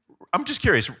 I'm just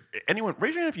curious. Anyone,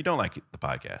 raise your hand if you don't like the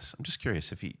podcast. I'm just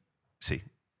curious if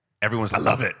everyone's, I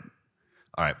love it.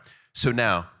 All right. So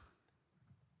now,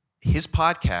 his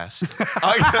podcast.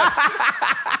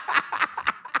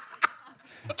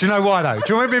 Do you know why though?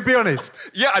 Do you want me to be honest?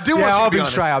 Yeah, I do want you to be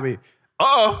honest. I'll be straight up.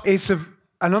 Uh-oh.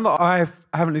 And I'm not, I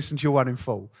haven't listened to your one in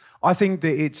full. I think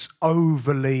that it's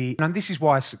overly, and this is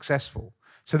why it's successful.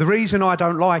 So the reason I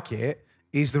don't like it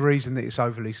is the reason that it's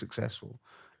overly successful.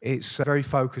 It's very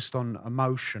focused on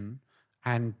emotion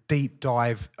and deep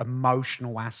dive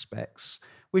emotional aspects,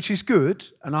 which is good,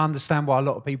 and I understand why a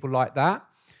lot of people like that.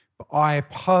 But I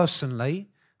personally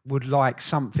would like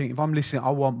something, if I'm listening, I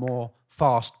want more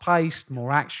fast-paced,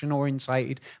 more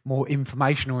action-orientated, more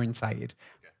information-orientated.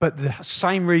 Okay. But the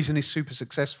same reason it's super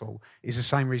successful is the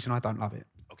same reason I don't love it.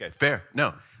 Okay, fair.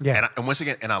 No. Yeah. And once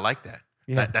again, I like that.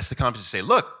 Yeah. That's the confidence to say,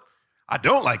 look, I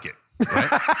don't like it.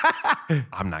 Right?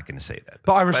 I'm not going to say that.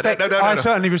 But I respect it. I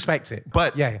certainly respect it.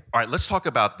 But, yeah. All right, let's talk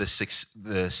about the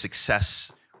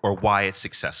success or why it's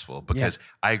successful. Because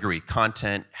I agree,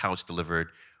 content, how it's delivered,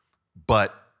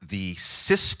 but the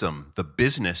system, the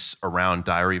business around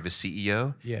Diary of a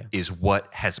CEO is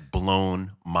what has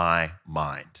blown my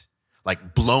mind.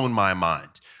 Like, blown my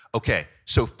mind. Okay,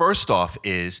 so first off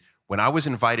is when I was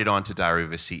invited on to Diary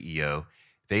of a CEO,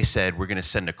 they said, we're going to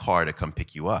send a car to come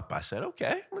pick you up. I said,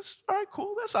 okay, all right,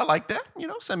 cool. I like that. You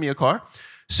know, send me a car.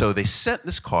 So they sent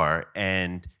this car,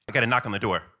 and I got a knock on the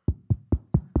door.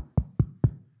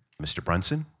 Mr.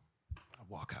 Brunson. I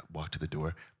walk to the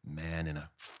door. Man in a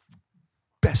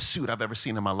best suit I've ever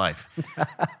seen in my life.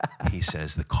 He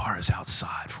says, the car is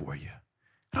outside for you.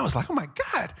 And I was like, oh my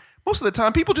God. Most of the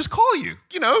time, people just call you.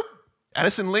 You know,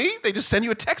 Addison Lee, they just send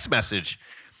you a text message.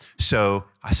 So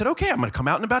I said, okay, I'm going to come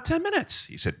out in about 10 minutes.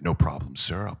 He said, no problem,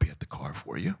 sir. I'll be at the car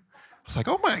for you. I was like,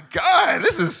 oh my God,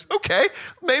 this is okay.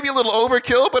 Maybe a little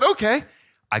overkill, but okay.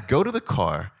 I go to the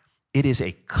car. It is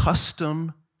a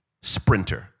custom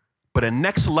Sprinter, but a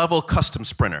next level custom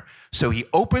Sprinter. So he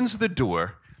opens the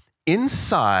door.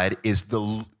 Inside is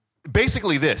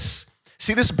basically this.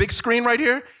 See this big screen right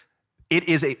here? It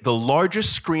is the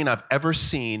largest screen I've ever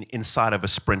seen inside of a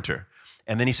Sprinter.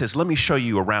 And then he says, let me show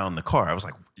you around the car. I was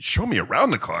like, show me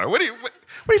around the car? What are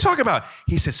you talking about?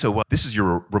 He said, so this is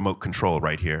your remote control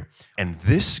right here. And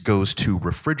this goes to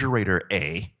refrigerator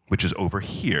A, which is over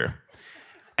here.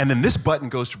 And then this button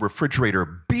goes to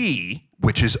refrigerator B,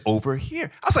 which is over here.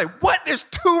 I was like, what? There's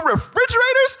 2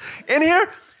 refrigerators in here?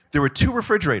 There were 2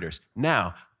 refrigerators.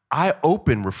 Now, I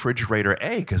open refrigerator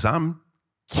A because I'm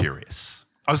curious.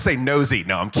 I was saying nosy.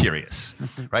 No, I'm curious,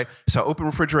 right? So I open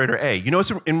refrigerator A. You know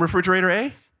what's in refrigerator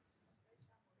A?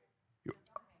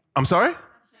 I'm sorry?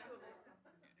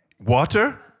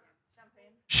 Water?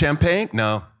 Champagne?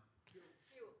 No.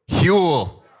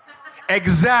 Huel.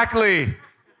 Exactly.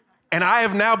 And I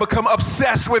have now become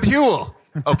obsessed with Huel,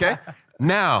 okay?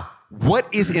 Now,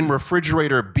 what is in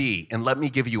refrigerator B? And let me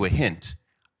give you a hint.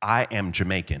 I am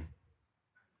Jamaican.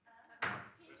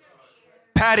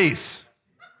 Patties.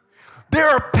 There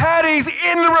are patties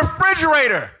in the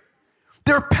refrigerator.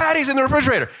 There are patties in the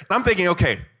refrigerator. And I'm thinking,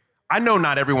 okay, I know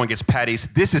not everyone gets patties.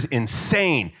 This is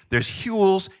insane. There's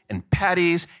Huels and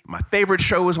patties. My favorite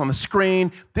show is on the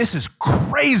screen. This is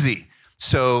crazy.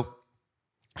 So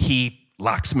he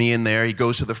locks me in there. He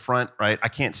goes to the front, right? I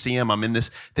can't see him. I'm in this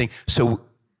thing. So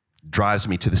drives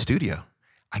me to the studio.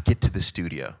 I get to the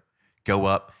studio, go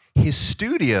up. His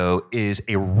studio is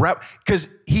because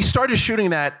he started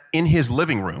shooting that in his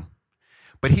living room.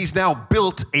 But he's now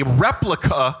built a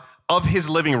replica of his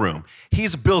living room.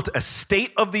 He's built a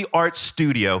state-of-the-art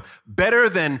studio, better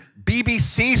than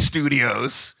BBC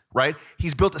studios, right?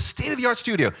 He's built a state-of-the-art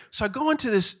studio. So I go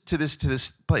into this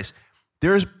place.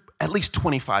 There's at least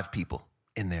 25 people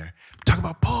in there. Talking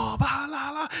about Paul, blah,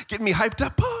 blah, blah, getting me hyped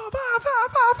up. Paul, blah, blah,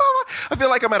 blah, blah. I feel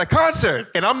like I'm at a concert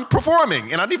and I'm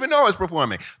performing and I didn't even know I was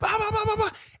performing. Blah, blah, blah, blah, blah.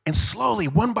 And slowly,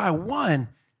 one by one,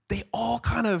 they all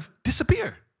kind of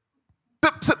disappear.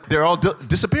 They're all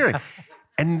disappearing.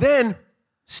 And then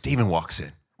Stephen walks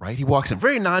in, right? He walks in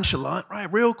very nonchalant,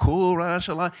 right? Real cool,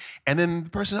 nonchalant. And then the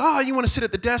person, oh, you want to sit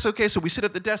at the desk? Okay, so we sit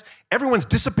at the desk. Everyone's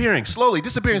disappearing slowly.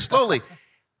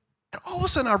 And all of a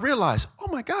sudden I realize, oh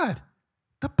my God,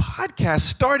 the podcast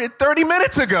started 30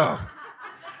 minutes ago.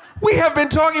 We have been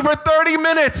talking for 30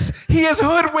 minutes. He has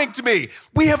hoodwinked me.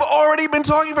 We have already been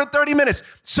talking for 30 minutes.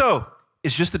 So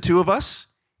it's just the two of us.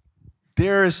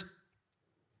 There's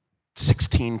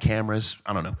 16 cameras,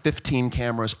 15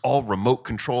 cameras, all remote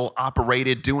control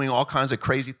operated, doing all kinds of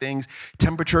crazy things,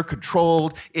 temperature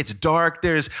controlled, it's dark,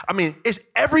 it's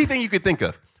everything you could think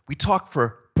of. We talked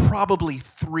for probably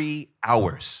 3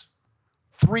 hours.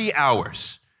 3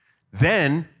 hours.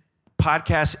 Then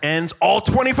podcast ends, all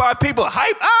 25 people,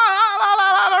 hype,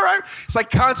 right? It's like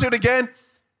concert again.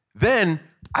 Then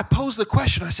I posed the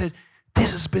question, I said,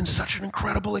 this has been such an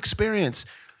incredible experience.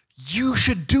 You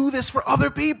should do this for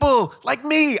other people like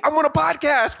me. I'm on a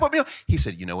podcast. Put me on. He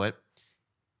said, you know what?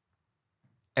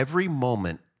 Every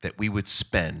moment that we would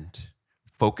spend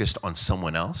focused on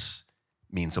someone else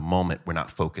means a moment we're not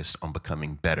focused on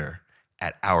becoming better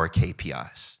at our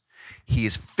KPIs. He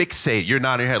is fixated. You're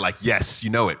nodding your head like, yes, you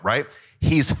know it, right?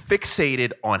 He's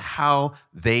fixated on how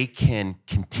they can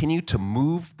continue to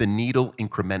move the needle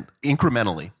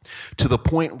incrementally to the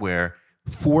point where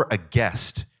for a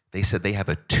guest, they said they have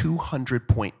a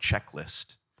 200-point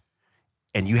checklist,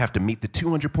 and you have to meet the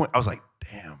 200-point. I was like,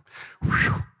 damn,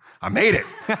 whew, I made it.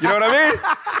 You know what I mean?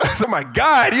 I said, oh my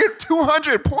God, you have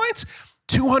 200 points?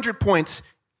 200 points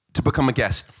to become a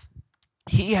guest.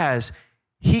 He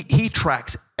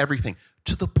tracks everything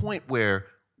to the point where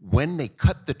when they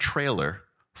cut the trailer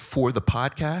for the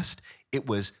podcast, it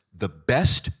was the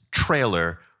best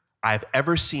trailer I've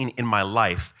ever seen in my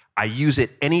life. I use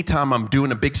it anytime I'm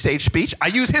doing a big stage speech. I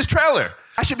use his trailer.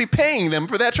 I should be paying them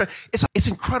for that trailer. It's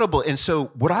incredible. And so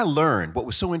what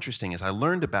was so interesting is I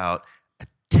learned about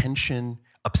attention,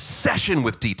 obsession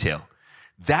with detail.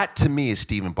 That to me is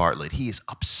Stephen Bartlett. He is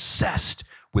obsessed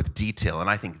with detail. And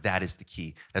I think that is the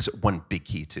key. That's one big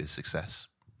key to success.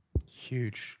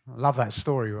 Huge. I love that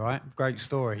story, right? Great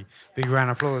story. Big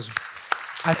round of applause.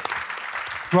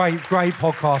 Great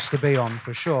podcast to be on,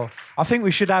 for sure. I think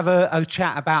we should have a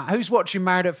chat about who's watching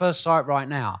Married at First Sight right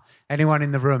now. Anyone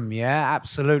in the room? Yeah,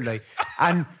 absolutely.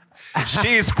 And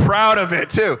she's proud of it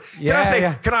too.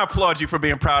 Yeah, can I applaud you for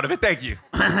being proud of it? Thank you.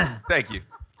 Thank you.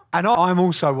 And I'm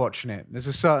also watching it. There's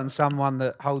a certain someone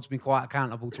that holds me quite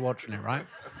accountable to watching it, right?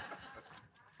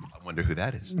 I wonder who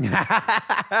that is.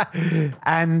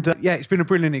 And it's been a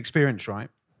brilliant experience, right?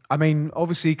 I mean,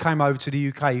 obviously you came over to the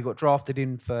UK, you got drafted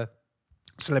in for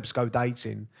Celebs Go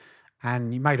Dating,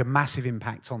 and you made a massive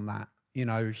impact on that.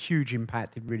 Huge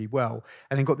impact, did really well.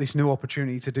 And then got this new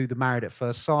opportunity to do the Married at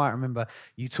First Sight. I remember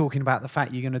you talking about the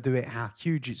fact you're going to do it, how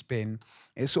huge it's been.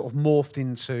 It sort of morphed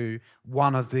into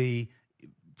one of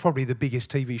probably the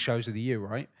biggest TV shows of the year,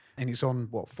 right? And it's on,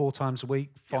 4 times a week?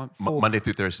 Monday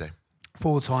through Thursday.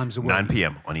 4 times a week. 9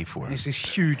 p.m. on E4. And it's this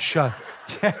huge show.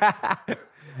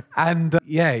 And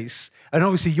and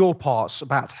obviously your part's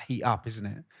about to heat up, isn't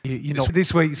it?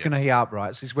 This week's going to heat up,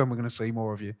 right? So this is when we're going to see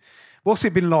more of you. What's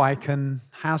it been like, and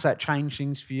how's that changed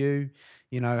things for you?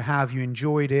 How have you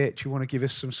enjoyed it? Do you want to give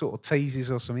us some sort of teases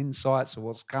or some insights of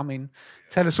what's coming?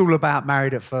 Tell us all about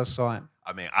Married at First Sight.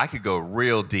 I mean, I could go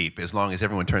real deep as long as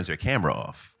everyone turns their camera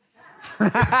off.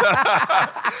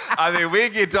 I mean, we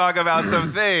can talk about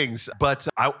some things. But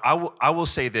I will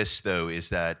say this, though, is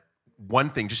that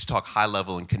one thing, just to talk high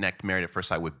level and connect Married at First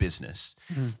Sight with business,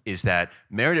 is that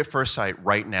Married at First Sight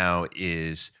right now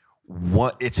is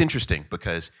it's interesting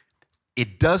because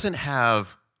it doesn't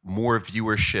have more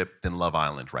viewership than Love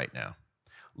Island right now.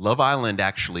 Love Island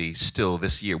actually still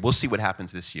this year, we'll see what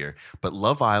happens this year, but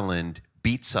Love Island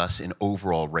beats us in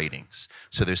overall ratings.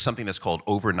 So there's something that's called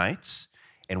overnights,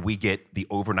 and we get the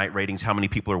overnight ratings, how many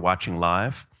people are watching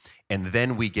live. And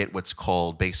then we get what's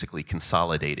called basically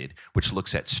consolidated, which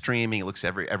looks at streaming, it looks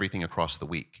at everything across the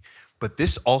week. But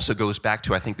this also goes back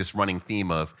to, I think, this running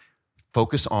theme of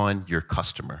focus on your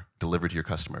customer, deliver to your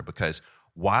customer. Because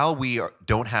while we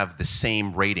don't have the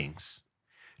same ratings,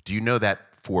 do you know that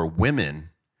for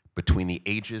women between the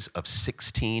ages of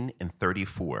 16 and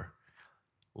 34,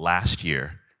 last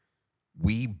year,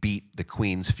 we beat The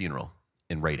Queen's Funeral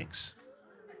in ratings?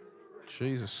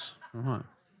 Jesus. Uh-huh.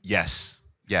 Yes.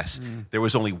 There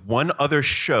was only one other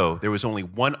show.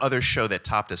 that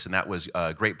topped us, and that was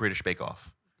Great British Bake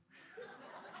Off.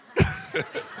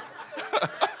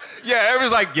 Yeah,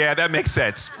 everyone's like, yeah, that makes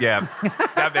sense. Yeah,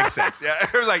 that makes sense. Yeah,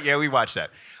 everyone's like, yeah, we watched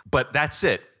that. But that's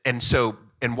it. And so,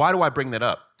 and why do I bring that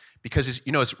up? Because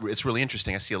it's really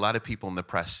interesting. I see a lot of people in the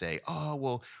press say, oh,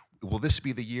 well, will this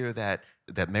be the year that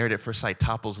Married at First Sight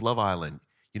topples Love Island?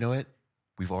 You know what?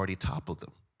 We've already toppled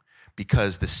them.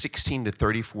 Because the 16 to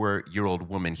 34-year-old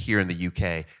woman here in the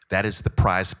UK, that is the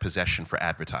prized possession for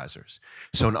advertisers.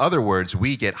 So in other words,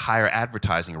 we get higher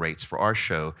advertising rates for our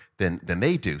show than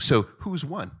they do. So who's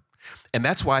won? And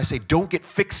that's why I say don't get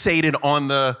fixated on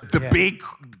the big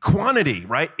quantity,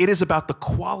 right? It is about the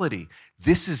quality.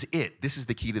 This is it. This is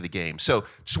the key to the game. So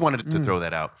just wanted to throw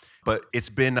that out. But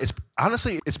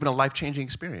honestly, it's been a life-changing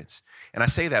experience. And I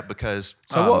say that because...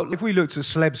 So if we looked at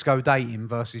Celebs Go Dating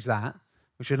versus that,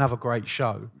 which is another great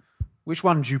show, which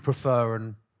one do you prefer?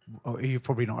 And you're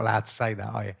probably not allowed to say that,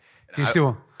 are you? Do you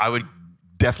still... I would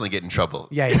definitely get in trouble.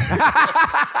 Yeah.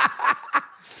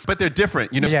 But they're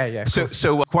different, you know. Yeah.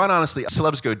 So quite honestly,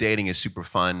 Celebs Go Dating is super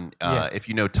fun. If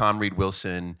you know Tom Reed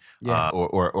Wilson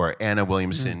or Anna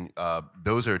Williamson,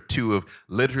 those are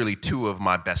literally two of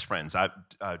my best friends. I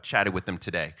chatted with them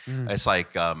today. It's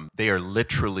like they are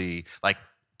literally like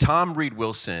Tom Reed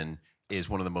Wilson is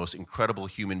one of the most incredible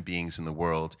human beings in the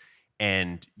world.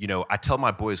 And, you know, I tell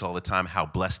my boys all the time how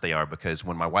blessed they are because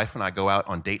when my wife and I go out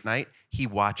on date night, he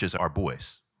watches our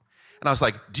boys. And I was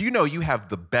like, do you know you have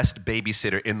the best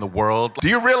babysitter in the world? Do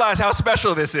you realize how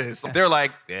special this is? They're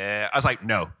like, yeah. I was like,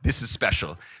 no, this is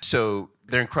special. So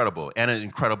they're incredible. Anna's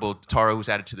incredible. Tara, who's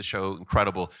added to the show,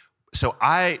 incredible. So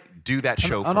I do that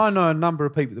show. And I know a number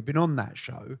of people that have been on that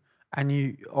show. And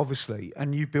you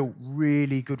built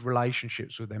really good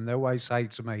relationships with them. They always say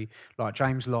to me, like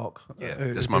James Locke,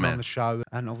 who's been on the show,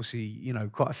 and obviously, you know,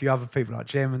 quite a few other people like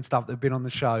Jim and stuff that have been on the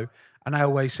show. And they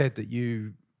always said that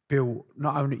you built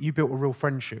a real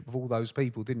friendship with all those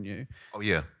people, didn't you? Oh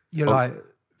yeah. Like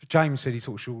James said, he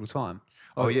talks to you all the time.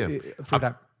 Oh yeah.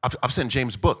 I've sent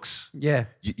James books. Yeah.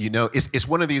 You know, it's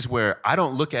one of these where I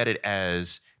don't look at it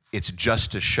as it's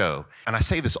just a show. And I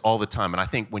say this all the time. And I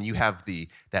think when you have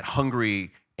that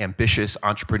hungry, ambitious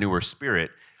entrepreneur spirit,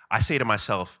 I say to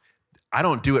myself, I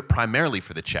don't do it primarily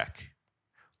for the check,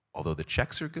 although the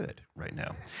checks are good right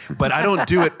now. But I don't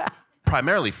do it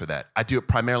primarily for that. I do it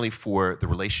primarily for the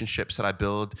relationships that I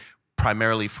build,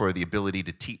 primarily for the ability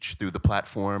to teach through the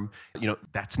platform. You know,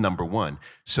 that's number one.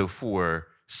 So for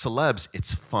celebs,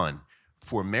 it's fun.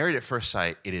 For Married at First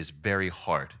Sight, it is very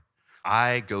hard.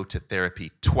 I go to therapy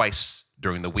twice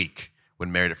during the week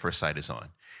when Married at First Sight is on.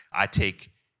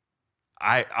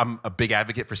 I'm a big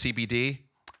advocate for CBD.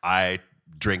 I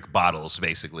drink bottles,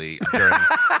 basically,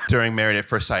 during Married at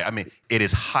First Sight. I mean, it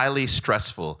is highly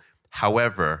stressful.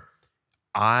 However,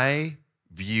 I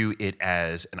view it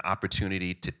as an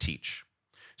opportunity to teach.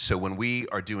 So when we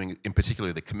are doing, in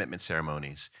particular, the commitment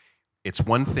ceremonies, it's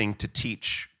one thing to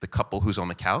teach the couple who's on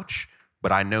the couch,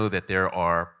 but I know that there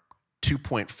are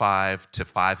 2.5 to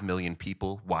 5 million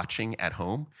people watching at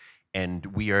home. And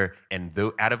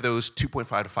out of those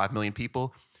 2.5 to 5 million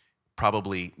people,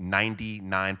 probably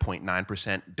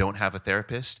 99.9% don't have a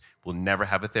therapist, will never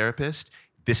have a therapist.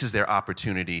 This is their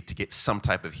opportunity to get some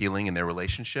type of healing in their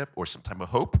relationship or some type of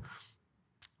hope.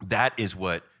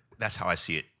 That's how I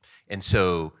see it. And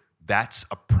so that's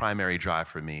a primary drive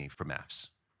for me for MAFS.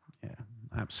 Yeah.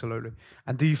 Absolutely.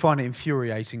 And do you find it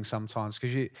infuriating sometimes?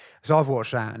 Because I've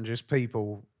watched that and just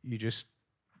people,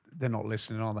 they're not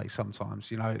listening, are they,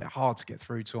 sometimes? You know, they're hard to get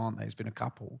through to, aren't they? There's been a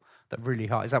couple that really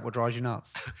hard. Is that what drives you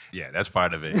nuts? Yeah, that's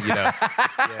part of it. You know,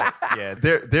 yeah.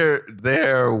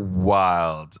 They're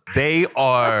wild. They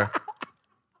are,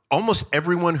 almost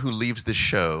everyone who leaves the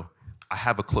show, I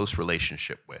have a close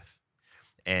relationship with.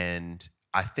 And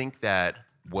I think that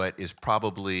what is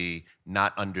probably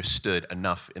not understood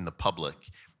enough in the public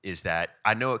is that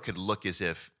I know it could look as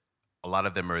if a lot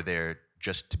of them are there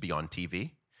just to be on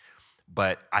TV,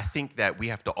 but I think that we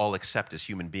have to all accept as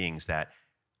human beings that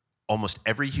almost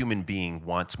every human being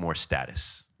wants more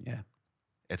status. Yeah.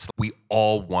 We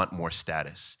all want more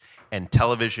status, and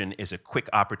television is a quick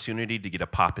opportunity to get a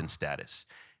pop in status.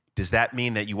 Does that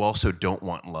mean that you also don't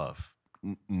want love?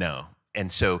 No.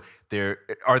 And so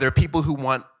are there people who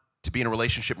want to be in a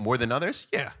relationship more than others?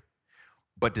 Yeah.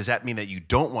 But does that mean that you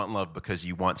don't want love because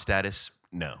you want status?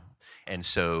 No. And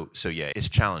so yeah, it's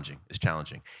challenging. It's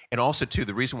challenging. And also, too,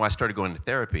 the reason why I started going to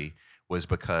therapy was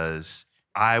because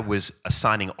I was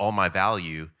assigning all my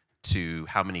value to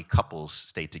how many couples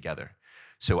stayed together.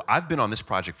 So I've been on this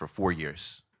project for 4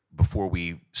 years before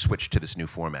we switched to this new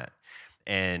format.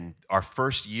 And our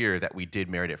first year that we did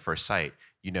Married at First Sight,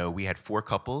 you know, we had 4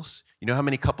 couples. You know how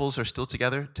many couples are still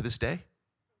together to this day?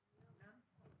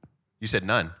 You said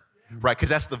none. Right, because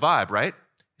that's the vibe, right?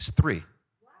 It's 3.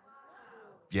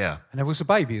 Yeah. And there was a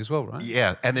baby as well, right?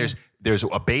 Yeah, and there's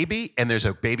a baby and there's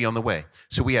a baby on the way.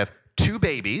 So we have 2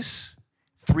 babies,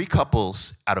 3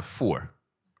 couples out of 4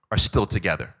 are still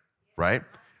together, right?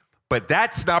 But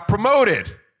that's not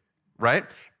promoted, right?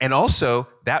 And also,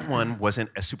 that one wasn't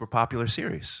a super popular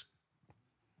series.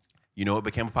 You know what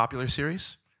became a popular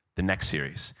series? The next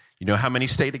series. You know how many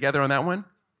stay together on that one?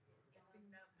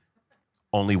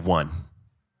 Only 1.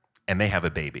 And they have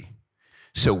a baby.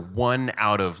 So 1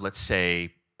 out of, let's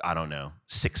say, I don't know,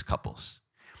 6 couples.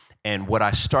 And what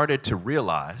I started to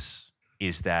realize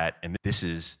is that, and this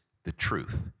is the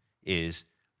truth, is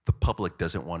the public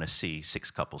doesn't want to see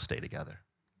 6 couples stay together.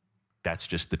 That's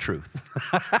just the truth.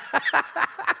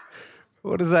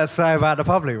 What does that say about the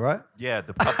public, right? Yeah,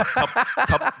 the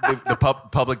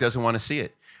public doesn't want to see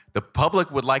it. The public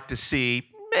would like to see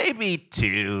maybe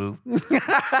 2,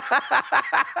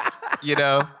 you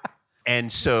know?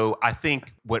 And so I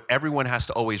think what everyone has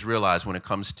to always realize when it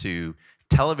comes to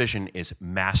television is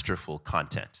masterful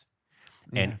content.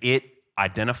 Yeah. And it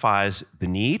identifies the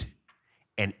need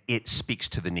and it speaks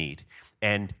to the need.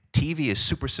 And TV is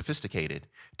super sophisticated.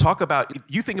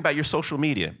 You think about your social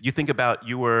media. You think about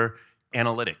your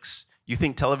analytics. You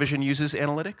think television uses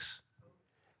analytics?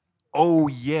 Oh,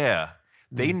 yeah.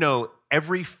 They know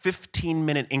every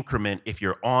 15-minute increment if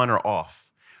you're on or off.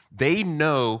 They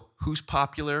know who's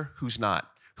popular, who's not,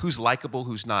 who's likable,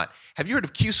 who's not. Have you heard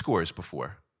of Q scores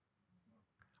before?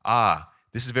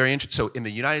 This is very interesting. So in the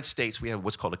United States, we have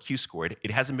what's called a Q score.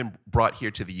 It hasn't been brought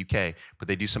here to the UK, but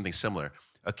they do something similar.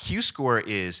 A Q score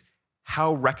is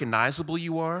how recognizable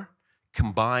you are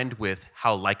combined with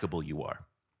how likable you are.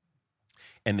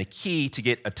 And the key to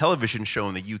get a television show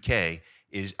in the UK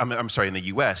is, in the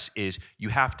US, is you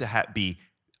have to be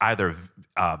either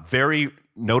very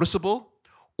noticeable,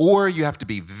 or you have to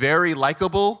be very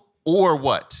likable, or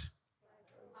what?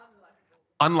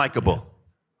 Unlikable,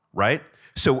 right?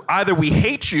 So either we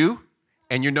hate you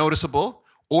and you're noticeable,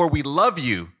 or we love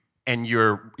you and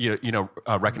you're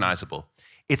recognizable.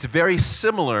 It's very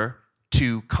similar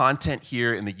to content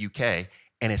here in the UK,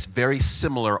 and it's very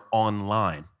similar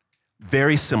online.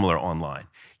 Very similar online.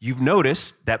 You've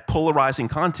noticed that polarizing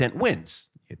content wins.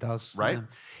 It does, right? Yeah.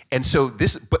 And so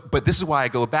this is why I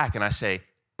go back and I say,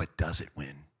 but does it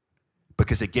win?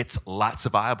 Because it gets lots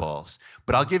of eyeballs.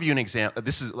 But I'll give you an example.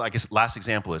 This is, I guess, last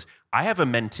example is, I have a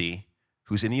mentee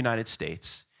who's in the United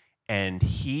States, and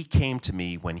he came to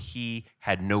me when he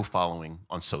had no following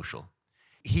on social.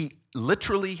 He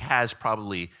literally has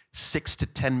probably 6 to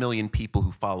 10 million people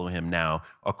who follow him now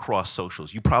across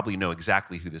socials. You probably know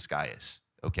exactly who this guy is,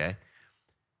 okay?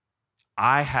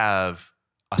 I have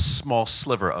a small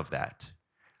sliver of that.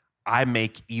 I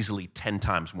make easily 10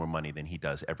 times more money than he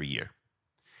does every year.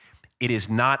 It is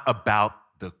not about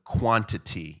the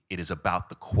quantity, it is about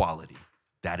the quality.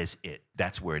 That is it.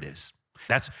 That's where it is.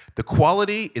 The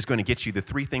quality is going to get you the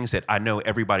 3 things that I know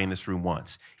everybody in this room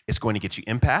wants. It's going to get you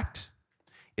impact.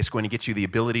 It's going to get you the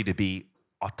ability to be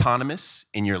autonomous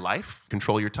in your life,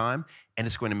 control your time, and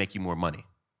it's going to make you more money.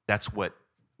 That's what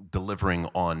delivering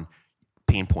on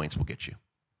pain points will get you.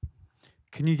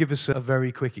 Can you give us a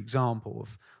very quick example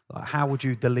of how would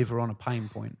you deliver on a pain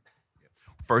point?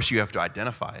 First, you have to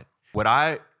identify it. What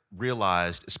I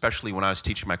realized, especially when I was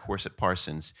teaching my course at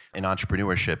Parsons in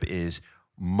entrepreneurship, is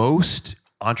most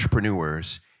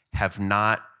entrepreneurs have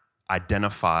not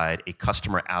identified a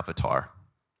customer avatar,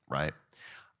 right?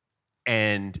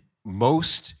 And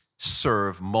most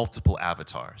serve multiple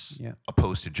avatars,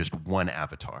 opposed to just one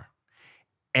avatar.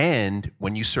 And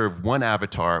when you serve one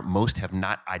avatar, most have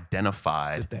not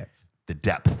identified the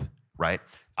depth, right?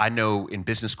 I know in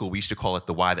business school, we used to call it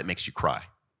the why that makes you cry.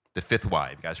 The 5th why.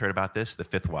 Have you guys heard about this? The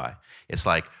 5th why. It's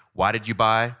like, why did you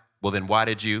buy? Well, then why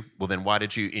did you? Well, then why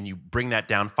did you? And you bring that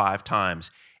down 5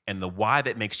 times. And the why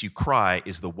that makes you cry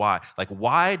is the why. Like,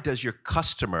 why does your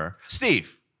customer,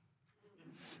 Steve?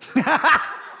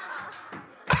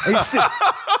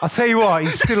 I'll tell you what,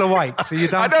 he's still awake, so you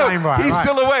don't sound right. He's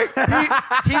still awake.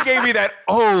 He gave me that,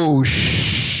 oh,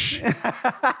 shh.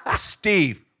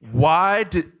 Steve,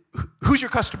 who's your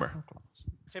customer?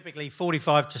 Typically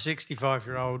 45 to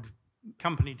 65-year-old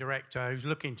company director who's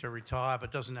looking to retire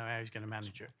but doesn't know how he's going to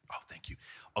manage it. Oh, thank you.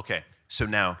 Okay, so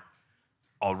now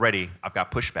already I've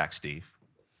got pushback, Steve.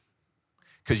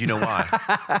 Because you know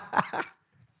why?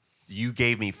 You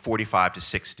gave me 45 to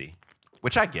 60,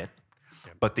 which I get.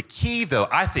 But the key, though,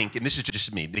 I think, and this is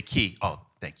just me, the key, oh,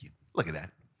 thank you. Look at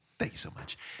that. Thank you so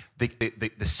much.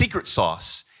 The secret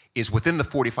sauce is within the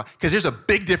 45, because there's a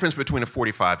big difference between a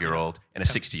 45-year-old and a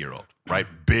 60-year-old, right?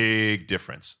 Big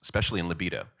difference, especially in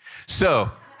libido.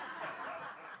 So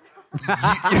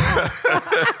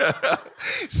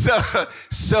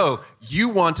So you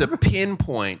want to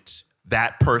pinpoint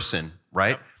that person,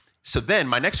 right? Yep. So then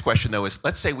my next question, though, is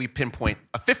let's say we pinpoint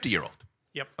a 50-year-old.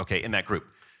 Yep. Okay, in that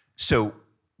group. So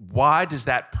what is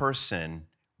that person's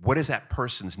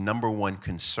number one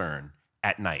concern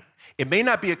at night? It may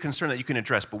not be a concern that you can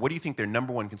address, but what do you think their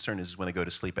number one concern is when they go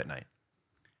to sleep at night?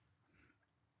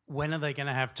 When are they going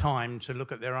to have time to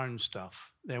look at their own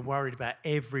stuff? They're worried about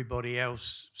everybody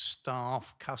else,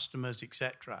 staff, customers,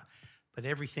 etc. But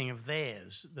everything of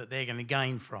theirs that they're going to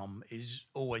gain from is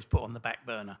always put on the back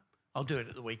burner. I'll do it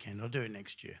at the weekend. I'll do it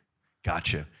next year.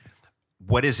 Gotcha.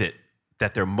 What is it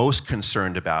that they're most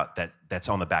concerned about that's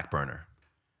on the back burner?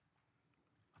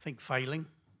 I think failing.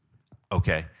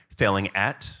 Okay. Failing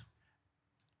at?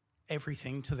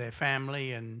 Everything to their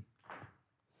family and...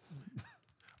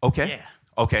 Okay. Yeah.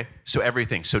 Okay. So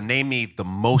everything. So name me the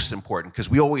most important, because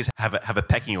we always have a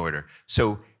pecking order.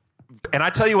 So, and I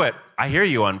tell you what, I hear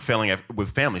you on failing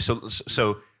with family. So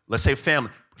let's say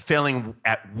family. Failing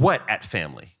at what at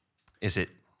family? Is it?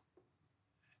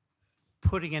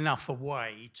 Putting enough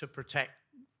away to protect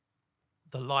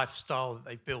the lifestyle that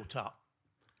they've built up.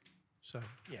 So,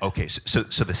 yeah. Okay, so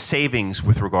the savings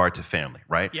with regard to family,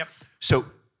 right? Yep. So,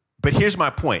 but here's my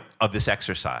point of this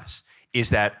exercise, is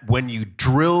that when you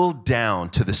drill down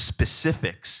to the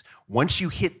specifics, once you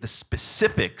hit the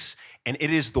specifics, and it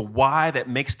is the why that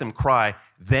makes them cry,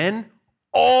 then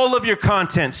all of your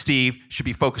content, Steve, should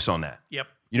be focused on that. Yep.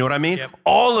 You know what I mean? Yep.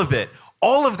 All of it.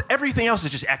 Everything else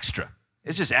is just extra.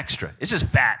 It's just extra. It's just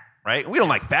fat, right? We don't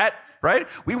like fat, right?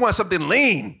 We want something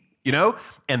lean, you know?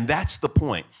 And that's the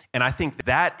point. And I think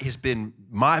that has been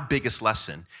my biggest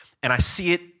lesson. And I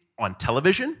see it on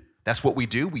television. That's what we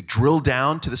do. We drill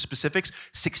down to the specifics.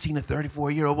 16 to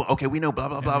 34-year-old, okay, we know blah,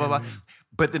 blah, blah, blah, blah.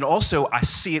 But then also I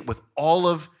see it with all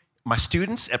of my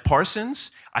students at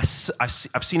Parsons. I've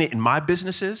seen it in my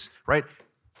businesses, right?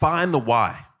 Find the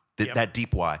why. That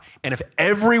deep why. And if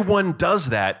everyone does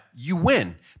that, you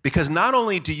win. Because not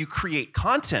only do you create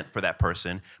content for that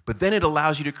person, but then it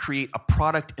allows you to create a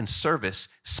product and service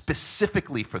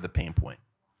specifically for the pain point.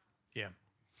 Yeah.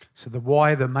 So the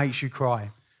why that makes you cry.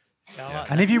 Yeah, I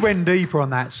like And if you went deeper on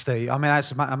that, Steve, I mean,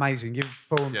 that's amazing. Give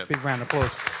Paul a Yeah. big round of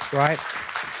applause, right?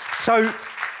 So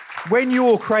when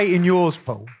you're creating yours,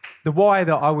 Paul, the why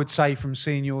that I would say from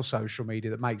seeing your social media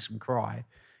that makes them cry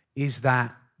is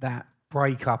that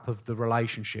breakup of the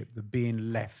relationship, the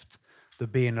being left, the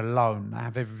being alone,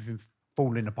 have everything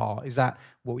falling apart. Is that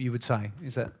what you would say?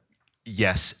 Is that?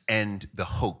 Yes, and the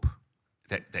hope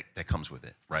that comes with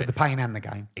it, right? So the pain and the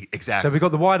gain. Exactly. So we've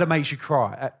got the why that makes you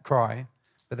cry,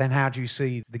 but then how do you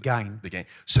see the gain? The game.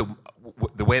 So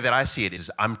the way that I see it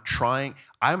is the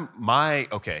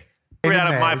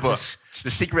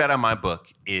secret out of my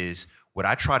book is what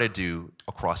I try to do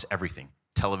across everything,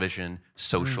 television,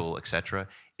 social, etc.,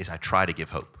 is I try to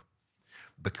give hope.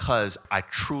 Because I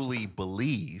truly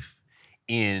believe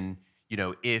in,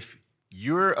 if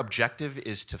your objective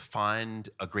is to find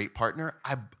a great partner,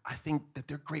 I think that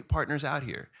there are great partners out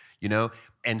here,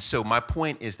 And so my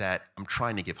point is that I'm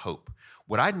trying to give hope.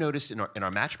 What I noticed in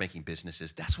our matchmaking business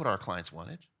is that's what our clients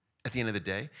wanted at the end of the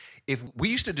day. If we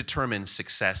used to determine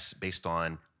success based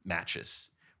on matches,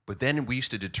 but then we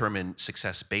used to determine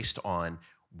success based on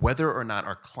whether or not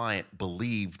our client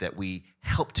believed that we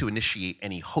helped to initiate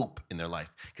any hope in their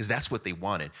life, because that's what they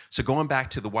wanted. So going back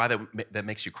to the why that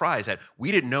makes you cry is that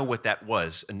we didn't know what that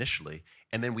was initially,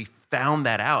 and then we found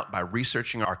that out by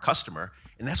researching our customer,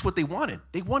 and that's what they wanted.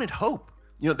 They wanted hope.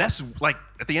 That's like,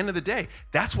 at the end of the day,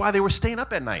 that's why they were staying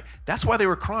up at night. That's why they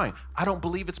were crying. I don't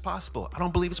believe it's possible. I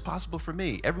don't believe it's possible for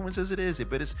me. Everyone says it is,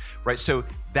 but it's, right? So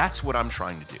that's what I'm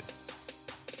trying to do.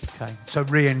 Okay, so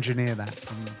re-engineer that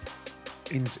from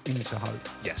into hope.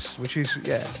 Yes. Which is,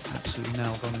 absolutely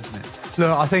nailed on, isn't it?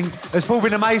 Look, I think it's Paul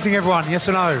been amazing, everyone. Yes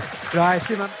or no? Right,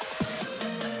 man.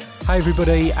 Hey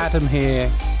everybody, Adam here,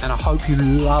 and I hope you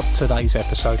loved today's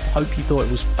episode. Hope you thought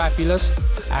it was fabulous,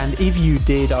 and if you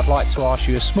did, I'd like to ask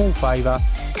you a small favour.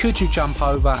 Could you jump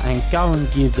over and go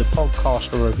and give the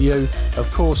podcast a review?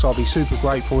 Of course, I'll be super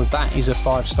grateful if that is a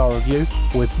 5-star review.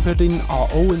 We're putting our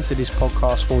all into this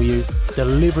podcast for you,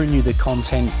 delivering you the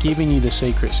content, giving you the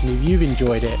secrets, and if you've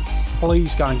enjoyed it,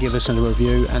 please go and give us a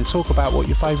review and talk about what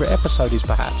your favourite episode is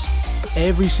perhaps.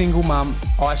 Every single month,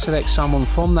 I select someone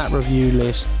from that review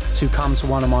list to come to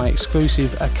one of my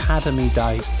exclusive Academy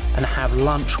days and have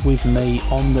lunch with me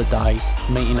on the day,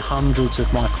 meeting hundreds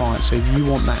of my clients. So if you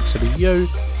want that to be you,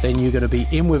 then you're going to be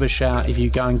in with a shout if you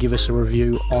go and give us a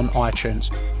review on iTunes.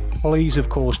 Please, of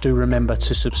course, do remember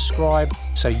to subscribe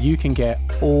so you can get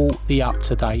all the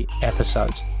up-to-date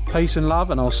episodes. Peace and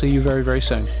love, and I'll see you very, very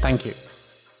soon. Thank you.